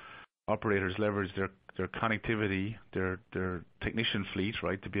as operators leverage their connectivity, their technician fleet,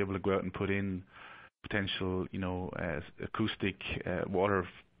 right, to be able to go out and put in potential, acoustic water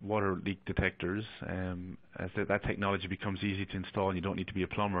leak detectors as that technology becomes easy to install and you don't need to be a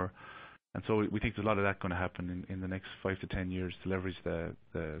plumber. And so we think there's a lot of that going to happen in the next 5 to 10 years to leverage the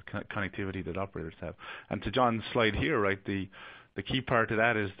connectivity that operators have. And to John's slide here, right, the key part of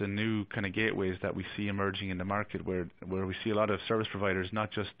that is the new kind of gateways that we see emerging in the market where we see a lot of service providers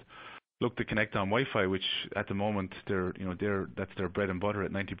not just look to connect on Wi-Fi, which at the moment that's their bread and butter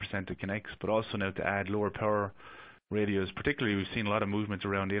at 90% of connects, but also now to add lower power radios. Particularly, we've seen a lot of movement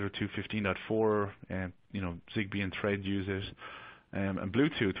around 802.15.4, and Zigbee and Thread users, and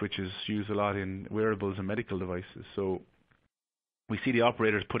Bluetooth, which is used a lot in wearables and medical devices. So we see the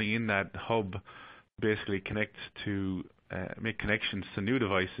operators putting in that hub, basically make connections to new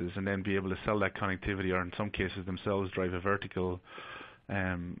devices, and then be able to sell that connectivity, or in some cases themselves drive a vertical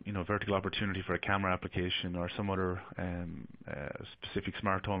opportunity for a camera application or some other specific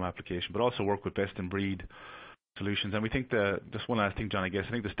smart home application, but also work with best in breed solutions. And we think just one last thing, John, I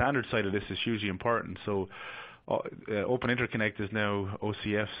think the standard side of this is hugely important. So Open Interconnect is now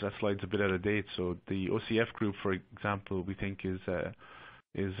OCF. That slide's a bit out of date. So the OCF group, for example, we think is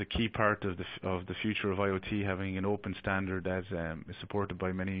a key part of the future of IoT, having an open standard that is supported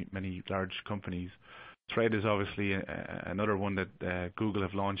by many large companies. Thread is obviously another one that Google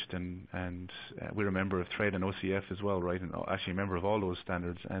have launched, and we're a member of Thread and OCF as well, right? And actually a member of all those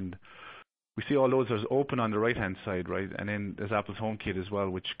standards. And we see all those as open on the right-hand side, right? And then there's Apple's HomeKit as well,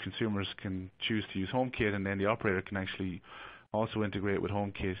 which consumers can choose to use HomeKit, and then the operator can actually also integrate with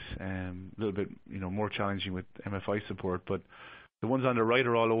HomeKit. A little bit, more challenging with MFI support, but the ones on the right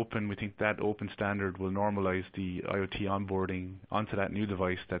are all open. We think that open standard will normalize the IoT onboarding onto that new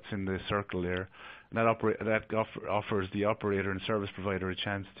device that's in the circle there. And that offers the operator and service provider a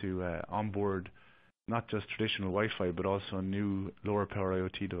chance to onboard not just traditional Wi-Fi, but also new lower power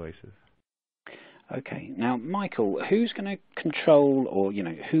IoT devices. Okay. Now, Michael, who's going to control, or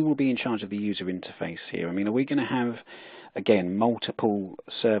who will be in charge of the user interface here? I mean, are we going to have, again, multiple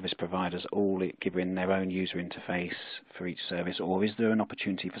service providers all giving their own user interface for each service, or is there an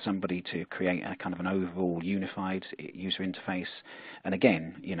opportunity for somebody to create a kind of an overall unified user interface? And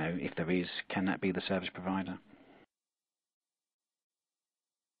again, if there is, can that be the service provider?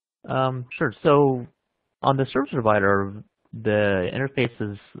 Sure. So on the service provider, the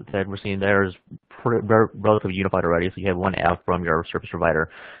interfaces that we're seeing there is relatively unified already. So you have one app from your service provider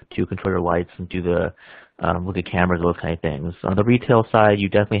to control your lights and do the look at cameras, those kind of things. On the retail side, you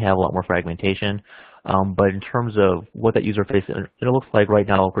definitely have a lot more fragmentation. But in terms of what that user face, it looks like right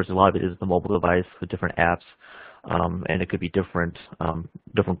now, of course, a lot of it is the mobile device with different apps. And it could be different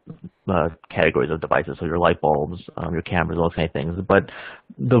categories of devices, so your light bulbs, your cameras, those kind of things. But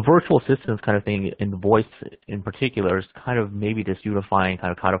the virtual assistants kind of thing, in voice in particular, is kind of maybe this unifying,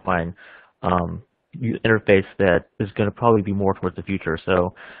 kind of codifying interface that is going to probably be more towards the future.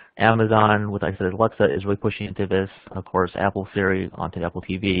 So Amazon, with, like I said, Alexa is really pushing into this. Of course, Apple Siri onto Apple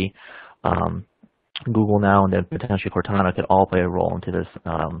TV. Google now, and then potentially Cortana could all play a role into this.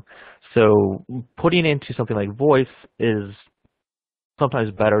 So putting into something like voice is sometimes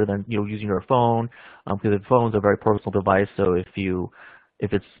better than using your phone, because the phone's a very personal device. So if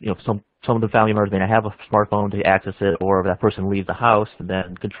it's some of the family members may not have a smartphone to access it, or if that person leaves the house,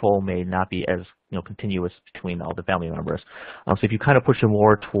 then control may not be as continuous between all the family members. So if you kind of push it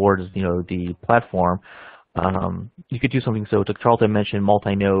more towards the platform, you could do something. So Charlton mentioned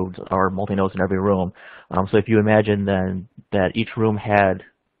multi-nodes in every room. So if you imagine then that each room had,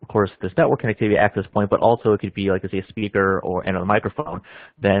 of course, this network connectivity access point, but also it could be like, say, a speaker or and a microphone,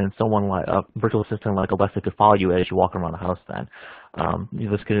 then someone like a virtual assistant like Alexa could follow you as you walk around the house then.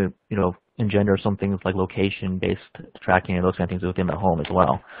 This could engender some things like location-based tracking and those kind of things within the home as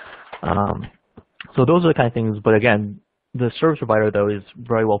well. So those are the kind of things, but again, The service provider, though, is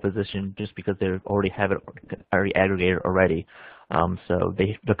very well positioned just because they already have it already aggregated already. So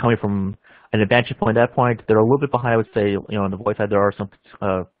they're coming from an advantage point at that point. They're a little bit behind, I would say, on the voice side. There are some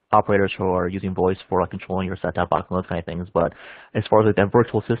operators who are using voice for like controlling your set-top box and those kind of things. But as far as like that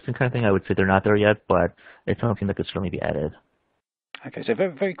virtual assistant kind of thing, I would say they're not there yet, but it's something that could certainly be added. Okay, so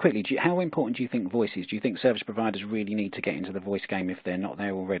very, very quickly, how important do you think voice is? Do you think service providers really need to get into the voice game if they're not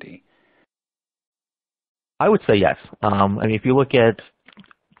there already? I would say yes. I mean, if you look at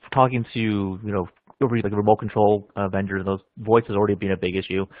talking to, like remote control vendors, those voice has already been a big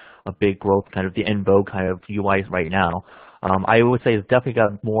issue, a big growth, kind of the in vogue kind of UI right now. I would say it's definitely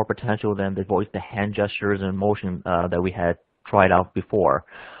got more potential than the voice, the hand gestures and motion that we had tried out before.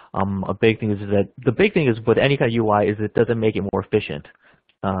 A big thing is that the big thing is with any kind of UI is it doesn't make it more efficient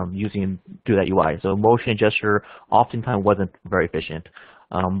through that UI. So motion and gesture oftentimes wasn't very efficient.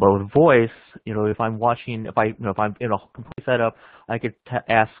 But with voice, if I'm watching, if I'm in a complete setup, I could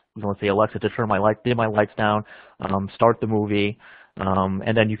ask, say Alexa to turn dim my lights down, start the movie,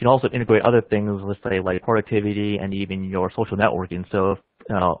 and then you can also integrate other things, let's say like productivity and even your social networking. So if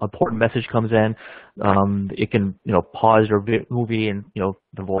an important message comes in, it can pause your movie, and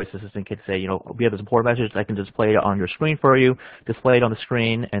the voice assistant can say, we have this important message. I can display it on your screen for you, display it on the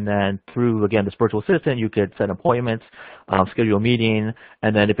screen, and then through again this virtual assistant, you could set appointments, schedule a meeting,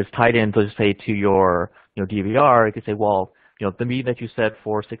 and then if it's tied in, so to say, to your DVR, it could say, well, the meeting that you set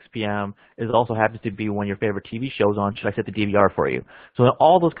for 6 p.m. is also happens to be when your favorite TV show's on. Should I set the DVR for you? So in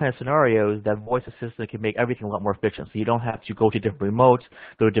all those kind of scenarios, that voice assistant can make everything a lot more efficient. So you don't have to go to different remotes,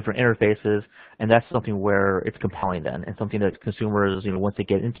 go to different interfaces, and that's something where it's compelling then, and something that consumers, once they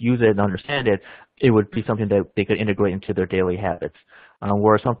get into use it and understand it, it would be something that they could integrate into their daily habits.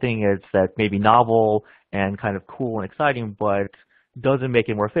 Where something is that maybe novel and kind of cool and exciting, but doesn't make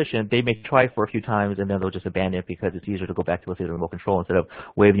it more efficient, they may try it for a few times and then they'll just abandon it because it's easier to go back to, let's say, the remote control instead of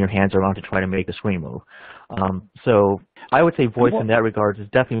waving your hands around to try to make the screen move. So I would say voice in that regard is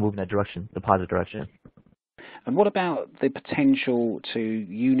definitely moving in that direction, the positive direction. And what about the potential to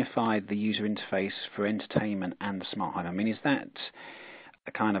unify the user interface for entertainment and the smart home? I mean, is that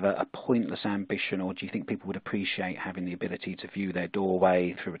a kind of a pointless ambition, or do you think people would appreciate having the ability to view their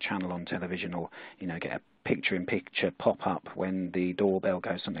doorway through a channel on television, or get a picture-in-picture pop-up when the doorbell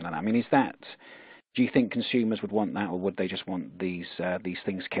goes, something like that? I mean, do you think consumers would want that, or would they just want these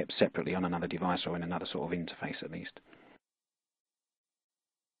things kept separately on another device or in another sort of interface at least?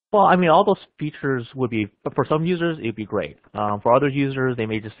 Well, I mean, all those features would be, but for some users, it'd be great. For other users, they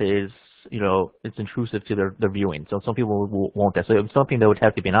may just say it's intrusive to their viewing. So some people will want that. So it's something that would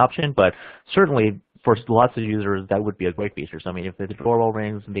have to be an option, but certainly for lots of users, that would be a great feature. So I mean, if the doorbell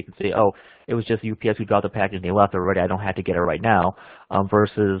rings and they can say, oh, it was just UPS who dropped the package and they left already, I don't have to get it right now,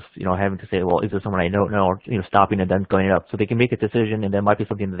 versus, having to say, well, is this someone I don't know, or, stopping and then going up. So they can make a decision and that might be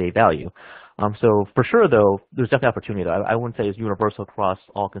something that they value. So for sure, though, there's definitely opportunity. I wouldn't say it's universal across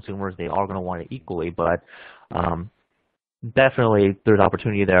all consumers. They are going to want it equally, but definitely there's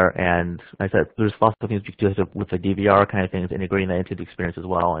opportunity there, and like I said, there's lots of things you can do with the DVR kind of things, integrating that into the experience as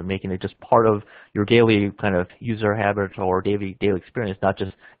well, and making it just part of your daily kind of user habits or daily experience, not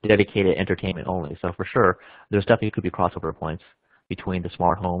just dedicated entertainment only. So for sure, there's definitely could be crossover points between the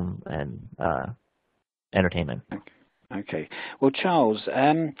smart home and entertainment. Okay. Well, Charles,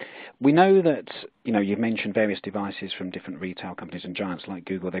 we know that, you've mentioned various devices from different retail companies and giants like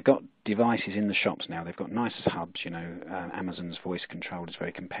Google. They've got devices in the shops now. They've got nice hubs, Amazon's voice control is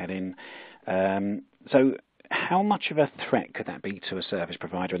very compelling. So how much of a threat could that be to a service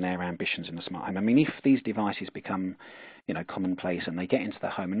provider and their ambitions in the smart home? I mean, if these devices become commonplace and they get into the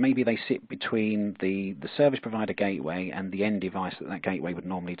home and maybe they sit between the service provider gateway and the end device that gateway would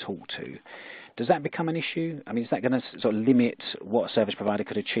normally talk to, does that become an issue? I mean, is that going to sort of limit what a service provider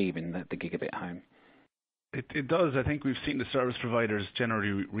could achieve in the gigabit home? It does. I think we've seen the service providers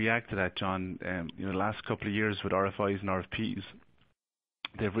generally react to that, John. The last couple of years with RFIs and RFPs,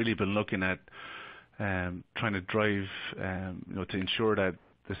 they've really been looking at trying to drive, to ensure that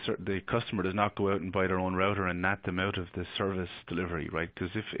the customer does not go out and buy their own router and NAT them out of the service delivery, right? Because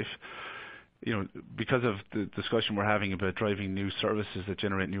if because of the discussion we're having about driving new services that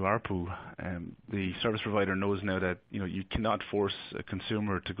generate new ARPU, the service provider knows now that you cannot force a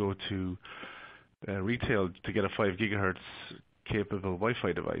consumer to go to retail to get a 5 gigahertz capable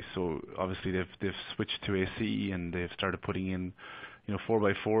Wi-Fi device. So obviously they've switched to AC and they've started putting in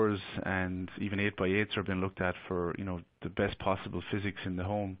 4x4s and even 8x8s are being looked at for the best possible physics in the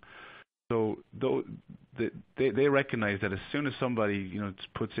home. So they recognize that as soon as somebody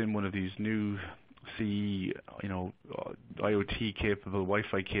puts in one of these new CE IoT capable,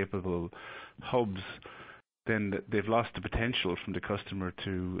 Wi-Fi capable hubs, then they've lost the potential from the customer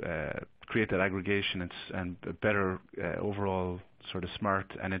to create that aggregation and a better overall sort of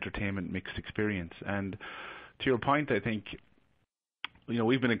smart and entertainment mixed experience. And to your point, I think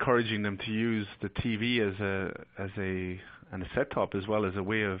we've been encouraging them to use the TV and a set-top as well as a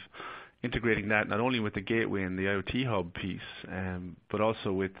way of integrating that not only with the gateway and the IoT hub piece, but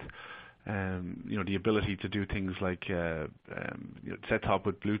also with the ability to do things like set-top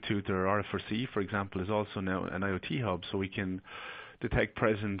with Bluetooth or RF4C, for example, is also now an IoT hub, so we can detect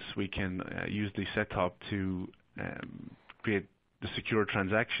presence. We can use the set-top to create the secure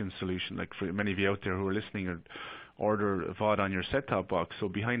transaction solution, like for many of you out there who are listening, or order a VOD on your set-top box. So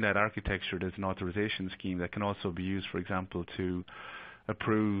behind that architecture, there's an authorization scheme that can also be used, for example, to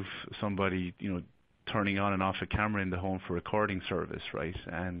approve somebody, turning on and off a camera in the home for recording service, right?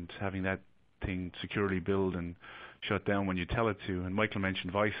 And having that thing securely build and shut down when you tell it to. And Michael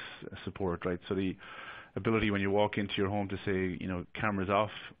mentioned voice support, right? So the ability when you walk into your home to say, cameras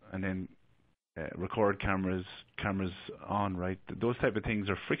off, and then record cameras on, right? Those type of things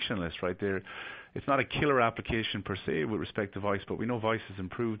are frictionless, right? It's not a killer application per se with respect to voice, but we know voice has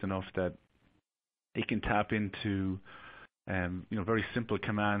improved enough that it can tap into very simple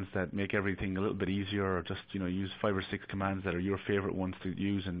commands that make everything a little bit easier, or just use 5 or 6 commands that are your favorite ones to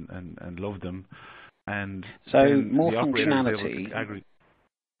use and love them. And so more functionality.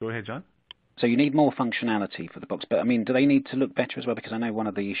 Go ahead, John. So you need more functionality for the box, but I mean, do they need to look better as well? Because I know one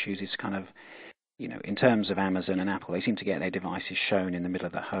of the issues is kind of, in terms of Amazon and Apple, they seem to get their devices shown in the middle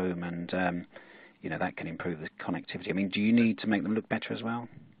of the home, and that can improve the connectivity. I mean, do you need to make them look better as well?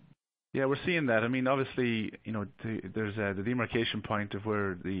 Yeah, we're seeing that. I mean, obviously, there's the demarcation point of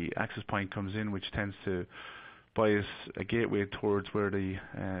where the access point comes in, which tends to bias a gateway towards where the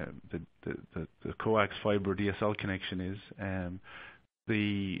coax fiber DSL connection is.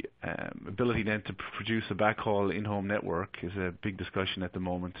 The ability then to produce a backhaul in-home network is a big discussion at the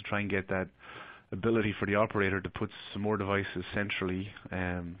moment, to try and get that ability for the operator to put some more devices centrally.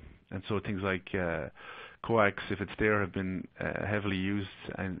 And so things like coax, if it's there, have been heavily used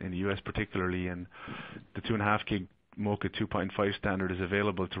in the US particularly, and the 2.5 gig MoCA 2.5 standard is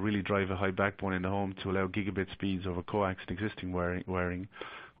available to really drive a high backbone in the home to allow gigabit speeds over coax and existing wiring.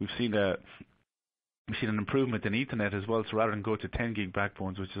 We've seen an improvement in Ethernet as well, so rather than go to 10 gig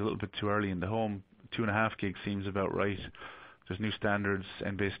backbones, which is a little bit too early in the home, 2.5 gig seems about right. There's new standards,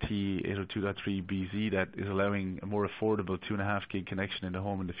 NBASE-T 802.3BZ, that is allowing a more affordable 2.5 gig connection in the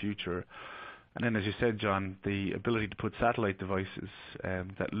home in the future. And then, as you said, John, the ability to put satellite devices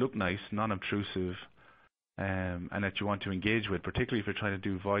that look nice, non-obtrusive, and that you want to engage with, particularly if you're trying to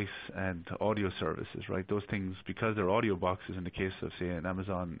do voice and audio services, right? Those things, because they're audio boxes in the case of, say, an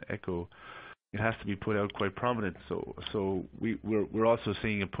Amazon Echo, it has to be put out quite prominent. So we're also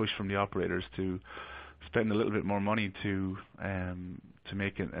seeing a push from the operators to spend a little bit more money to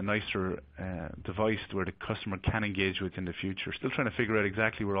make a nicer device where the customer can engage with in the future. Still trying to figure out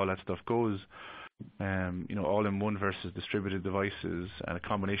exactly where all that stuff goes. All in one versus distributed devices, and a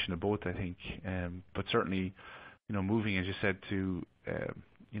combination of both, I think. But certainly, moving, as you said, to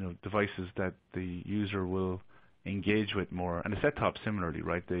devices that the user will engage with more. And the set-top similarly,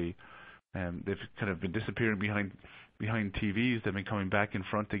 right? They've kind of been disappearing behind TVs. They've been coming back in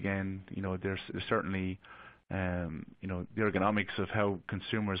front again. There's certainly the ergonomics of how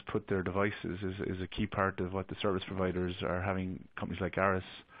consumers put their devices is a key part of what the service providers are having companies like ARRIS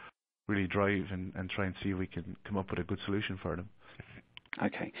really drive and try and see if we can come up with a good solution for them.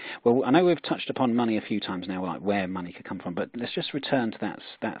 Okay. Well, I know we've touched upon money a few times now, like where money could come from, but let's just return to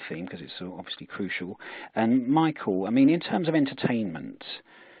that theme, because it's obviously crucial. And Michael, I mean, in terms of entertainment,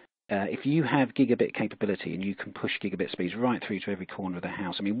 if you have gigabit capability and you can push gigabit speeds right through to every corner of the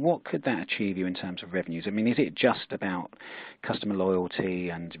house, I mean, what could that achieve you in terms of revenues? I mean, is it just about customer loyalty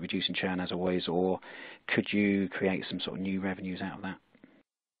and reducing churn as always, or could you create some sort of new revenues out of that?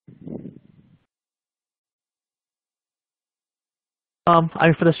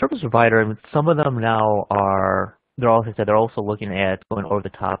 For the service provider, some of them now they're also looking at going over the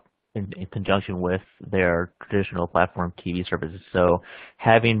top in conjunction with their traditional platform TV services. So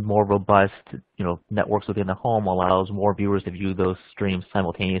having more robust, networks within the home allows more viewers to view those streams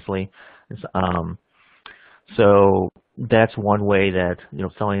simultaneously. So that's one way that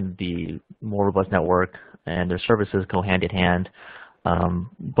selling the more robust network and their services go hand in hand.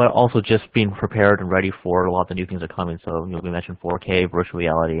 But also just being prepared and ready for a lot of the new things that are coming. So we mentioned 4K, virtual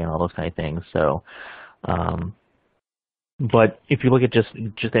reality, and all those kind of things. So, but if you look at just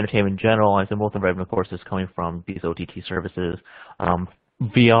entertainment in general, I think most of the revenue, of course, is coming from these OTT services.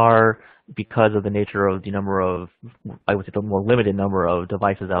 VR because of the nature of the number of, I would say, the more limited number of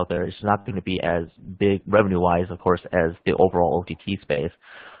devices out there, it's not going to be as big revenue-wise, of course, as the overall OTT space.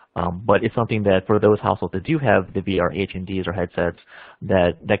 But it's something that for those households that do have the VR HMDs or headsets,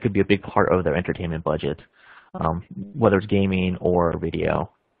 that could be a big part of their entertainment budget, whether it's gaming or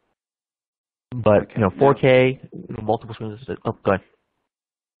video. But Okay. 4K, multiple screens. Oh, go ahead.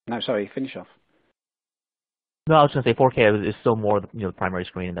 No, sorry, finish off. No, I was going to say 4K is still more the primary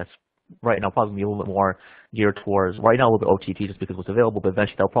screen, and that's right now probably a little bit more geared towards right now a little bit OTT just because what's available, but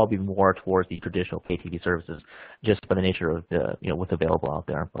eventually they'll probably be more towards the traditional pay TV services just by the nature of the what's available out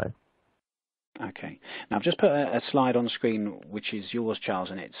there. But okay. Now I've just put a slide on screen which is yours, Charles,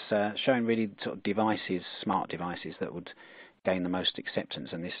 and it's showing really sort of devices, smart devices that would gain the most acceptance,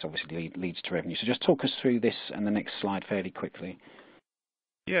 and this obviously leads to revenue. So just talk us through this and the next slide fairly quickly.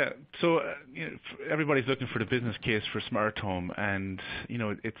 Yeah, so everybody's looking for the business case for smart home, and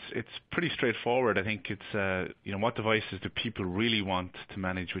it's pretty straightforward. I think it's what devices do people really want to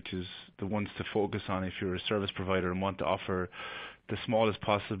manage, which is the ones to focus on if you're a service provider and want to offer the smallest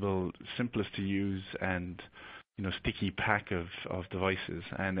possible, simplest to use, and sticky pack of devices.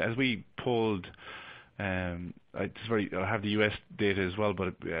 And as we polled, I have the US data as well,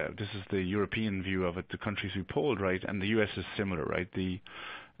 but this is the European view of it, the countries we polled, right? And the US is similar, right?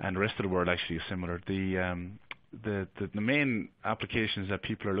 And the rest of the world actually is similar. The main applications that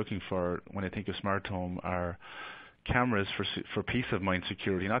people are looking for when they think of smart home are cameras for peace of mind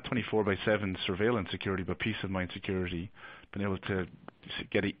security, not 24/7 surveillance security, but peace of mind security, being able to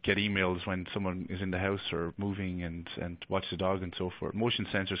get emails when someone is in the house or moving and watch the dog and so forth. Motion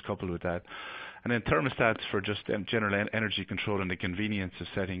sensors coupled with that. And then thermostats for just general energy control and the convenience of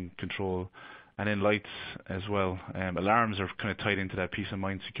setting control. And then lights as well. Alarms are kind of tied into that peace of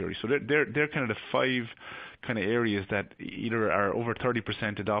mind security. So they're kind of the five kind of areas that either are over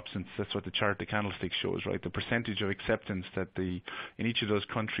 30% adoptions. That's what the chart, the candlestick shows, right? The percentage of acceptance that in each of those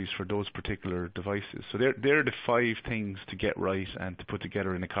countries for those particular devices. So they're the five things to get right and to put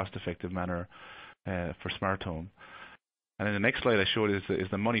together in a cost-effective manner for smart home. And then the next slide I showed is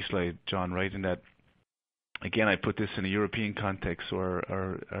the money slide, John, right? In that, again, I put this in a European context or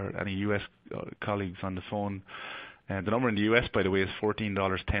any US colleagues on the phone. The number in the US, by the way, is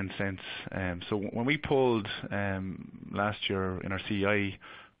 $14.10. So when we polled last year in our CEI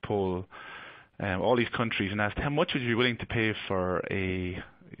poll, all these countries and asked how much would you be willing to pay for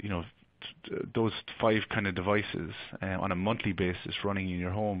those five kind of devices on a monthly basis running in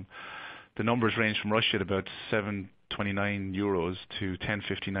your home, the numbers range from Russia at about €7.29 to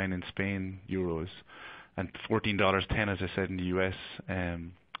 €10.59 in Spain euros. And $14.10, as I said, in the US,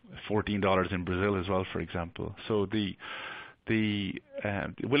 $14 in Brazil as well, for example. So the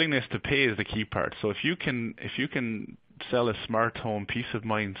willingness to pay is the key part. So if you can sell a smart home peace of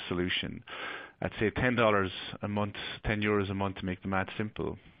mind solution at say $10 a month, €10 a month to make the math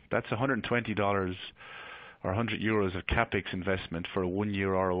simple, that's $120 or €100 of capex investment for a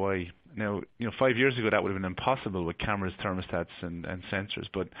 1-year ROI. Now, 5 years ago that would have been impossible with cameras, thermostats, and sensors.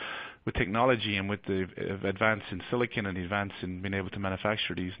 But with technology and with the advance in silicon and the advance in being able to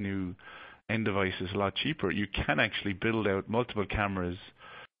manufacture these new end devices a lot cheaper, you can actually build out multiple cameras,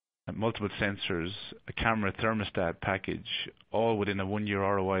 multiple sensors, a camera thermostat package, all within a 1-year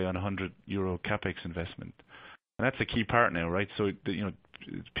ROI on €100 capex investment. And that's a key part now, right? So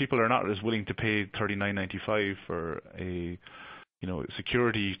people are not as willing to pay $39.95 for a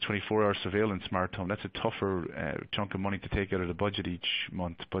security 24-hour surveillance smart home. That's a tougher chunk of money to take out of the budget each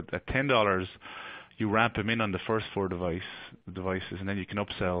month. But at $10, you ramp them in on the first 4 devices, and then you can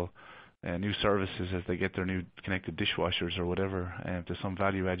upsell new services as they get their new connected dishwashers or whatever. There's some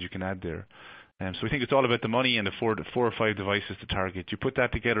value add you can add there. So we think it's all about the money and the 4 or 5 devices to target. You put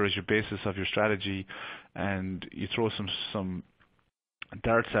that together as your basis of your strategy, and you throw some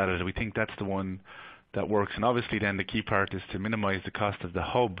darts at it. We think that's the one that works. And obviously then the key part is to minimize the cost of the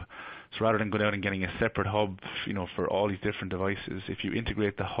hub. So rather than going out and getting a separate hub, for all these different devices, if you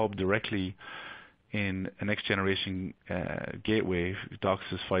integrate the hub directly in a next generation gateway,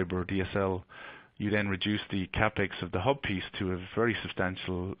 DOCSIS, fiber, DSL, you then reduce the capex of the hub piece to a very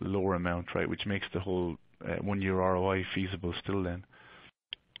substantial lower amount, right, which makes the whole 1-year ROI feasible still then.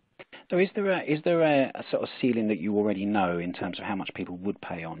 So is there a sort of ceiling that you already know in terms of how much people would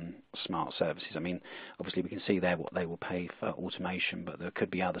pay on smart services? I mean, obviously we can see there what they will pay for automation, but there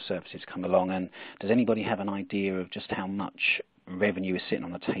could be other services come along. And does anybody have an idea of just how much revenue is sitting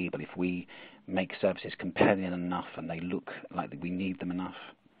on the table if we make services compelling enough and they look like we need them enough?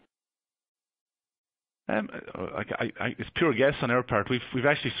 It's pure guess on our part. We've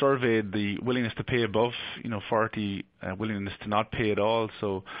actually surveyed the willingness to pay above 40, willingness to not pay at all.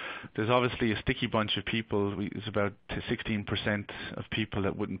 So there's obviously a sticky bunch of people. It's about 16% of people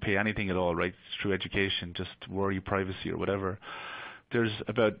that wouldn't pay anything at all, right, through education, just worry privacy or whatever. There's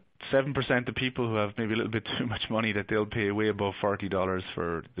about 7% of people who have maybe a little bit too much money that they'll pay way above $40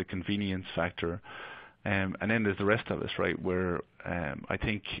 for the convenience factor. And then there's the rest of us, right, where I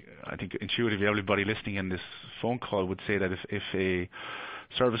think intuitively everybody listening in this phone call would say that if a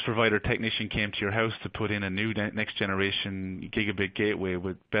service provider technician came to your house to put in a new next generation gigabit gateway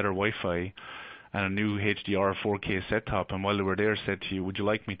with better Wi-Fi and a new HDR 4K set-top, and while they were there said to you, would you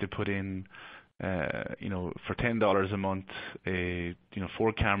like me to put in for $10 a month,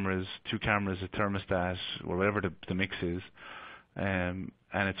 4 cameras, 2 cameras, a thermostat, or whatever the mix is, and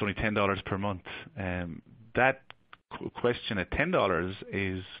it's only $10 per month. That question at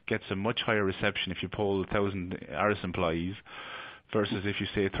 $10 gets a much higher reception if you poll 1,000 ARRIS employees versus if you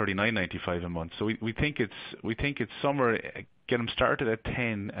say $39.95 a month. So we think it's somewhere, get them started at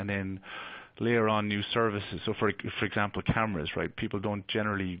 10 and then layer on new services. So for example, cameras, right? People don't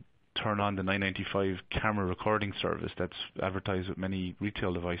generally turn on the $9.95 camera recording service that's advertised with many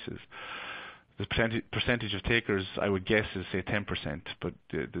retail devices. The percentage of takers, I would guess, is say 10%, but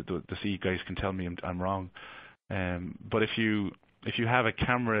the CE guys can tell me I'm wrong. But if you have a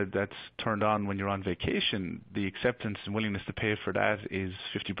camera that's turned on when you're on vacation, the acceptance and willingness to pay for that is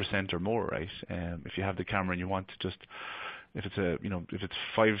 50% or more, right? If you have the camera and you want to just, if it's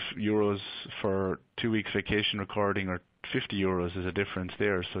 €5 for 2 weeks vacation recording or €50 is a difference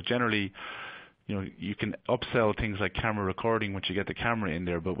there. So generally, you can upsell things like camera recording once you get the camera in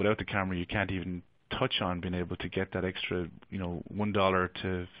there, but without the camera, you can't even touch on being able to get that extra, $1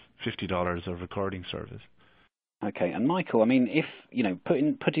 to $50 of recording service. Okay, and Michael, I mean, if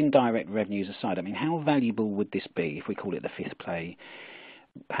putting direct revenues aside, I mean, how valuable would this be if we call it the fifth play?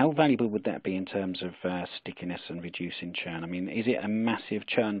 How valuable would that be in terms of stickiness and reducing churn? I mean, is it a massive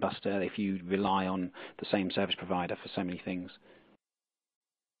churn buster if you rely on the same service provider for so many things?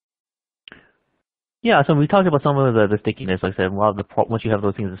 Yeah, so we talked about some of the stickiness. Like I said, once you have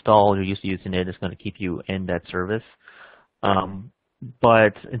those things installed, you're used to using it, it's going to keep you in that service.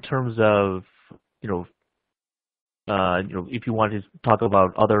 But in terms of, if you want to talk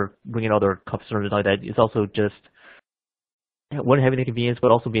about bringing other customers like that, it's also just one, having the convenience, but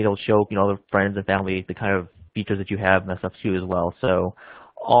also being able to show other friends and family the kind of features that you have and that stuff too as well. So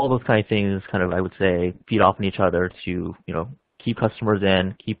all those kind of things, I would say, feed off on each other to keep customers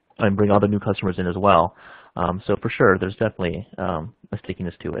in, and bring other new customers in as well. So for sure, there's definitely a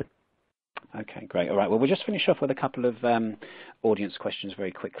stickiness to it. Okay, great. All right, well, we'll just finish off with a couple of audience questions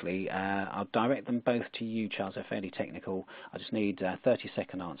very quickly. I'll direct them both to you, Charles. They're fairly technical. I just need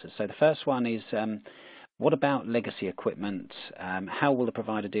 30-second answers. So the first one is, what about legacy equipment? How will the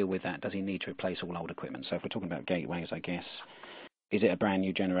provider deal with that? Does he need to replace all old equipment? So if we're talking about gateways, I guess, is it a brand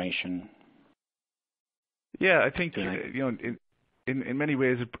new generation? Yeah, I think in many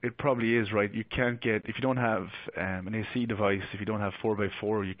ways it probably is, right. You can't get, if you don't have an AC device, if you don't have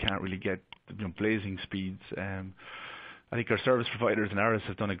 4x4, you can't really get blazing speeds. I think our service providers and ARRIS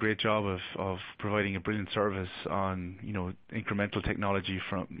have done a great job of providing a brilliant service on incremental technology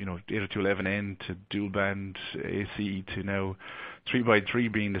from 802.11n to dual band AC to now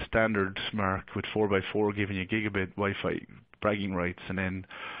 3x3 being the standard mark, with 4x4 giving you gigabit Wi-Fi bragging rights, and then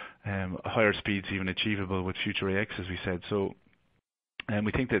higher speeds even achievable with future AX, as we said. So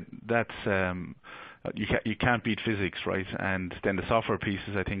we think that's you can't beat physics, right? And then the software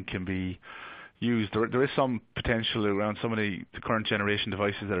pieces, I think, can be used. There is some potential around some of the current generation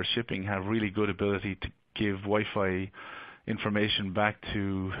devices that are shipping have really good ability to give Wi-Fi information back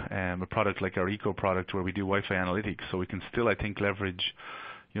to a product like our Eco product, where we do Wi-Fi analytics. So we can still, I think, leverage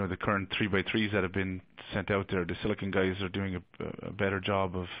the current 3x3s that have been sent out there. The Silicon guys are doing a better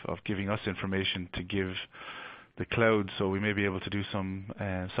job of giving us information to give the cloud, so we may be able to do some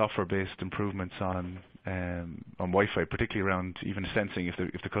software-based improvements on Wi-Fi, particularly around even sensing if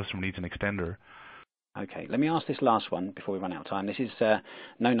the customer needs an extender. Okay, let me ask this last one before we run out of time. This is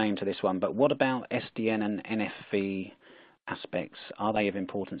no name to this one, but what about SDN and NFV aspects? Are they of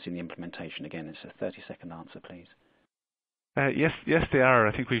importance in the implementation? Again, it's a 30-second answer, please. Yes, they are.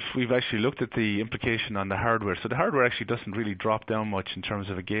 I think we've actually looked at the implication on the hardware. So the hardware actually doesn't really drop down much in terms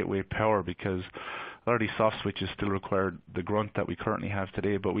of a gateway power, because a lot of these soft switches still require the grunt that we currently have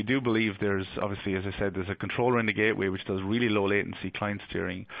today. But we do believe there's, obviously, as I said, there's a controller in the gateway which does really low latency client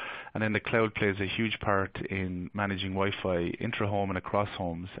steering, and then the cloud plays a huge part in managing Wi-Fi intra-home and across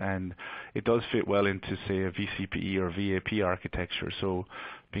homes, and it does fit well into, say, a VCPE or VAP architecture. So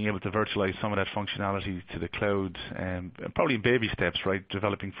being able to virtualize some of that functionality to the cloud, probably in baby steps, right?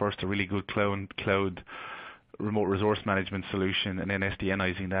 Developing first a really good cloud remote resource management solution, and then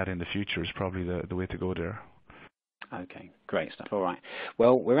SDNizing that in the future is probably the way to go there. Okay, great stuff. All right.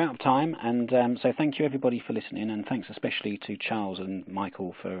 Well, we're out of time, and so thank you everybody for listening, and thanks especially to Charles and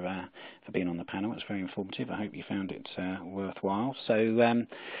Michael for being on the panel. It's very informative. I hope you found it worthwhile. So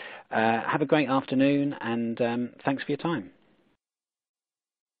have a great afternoon, and thanks for your time.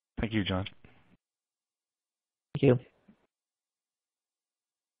 Thank you, John. Thank you.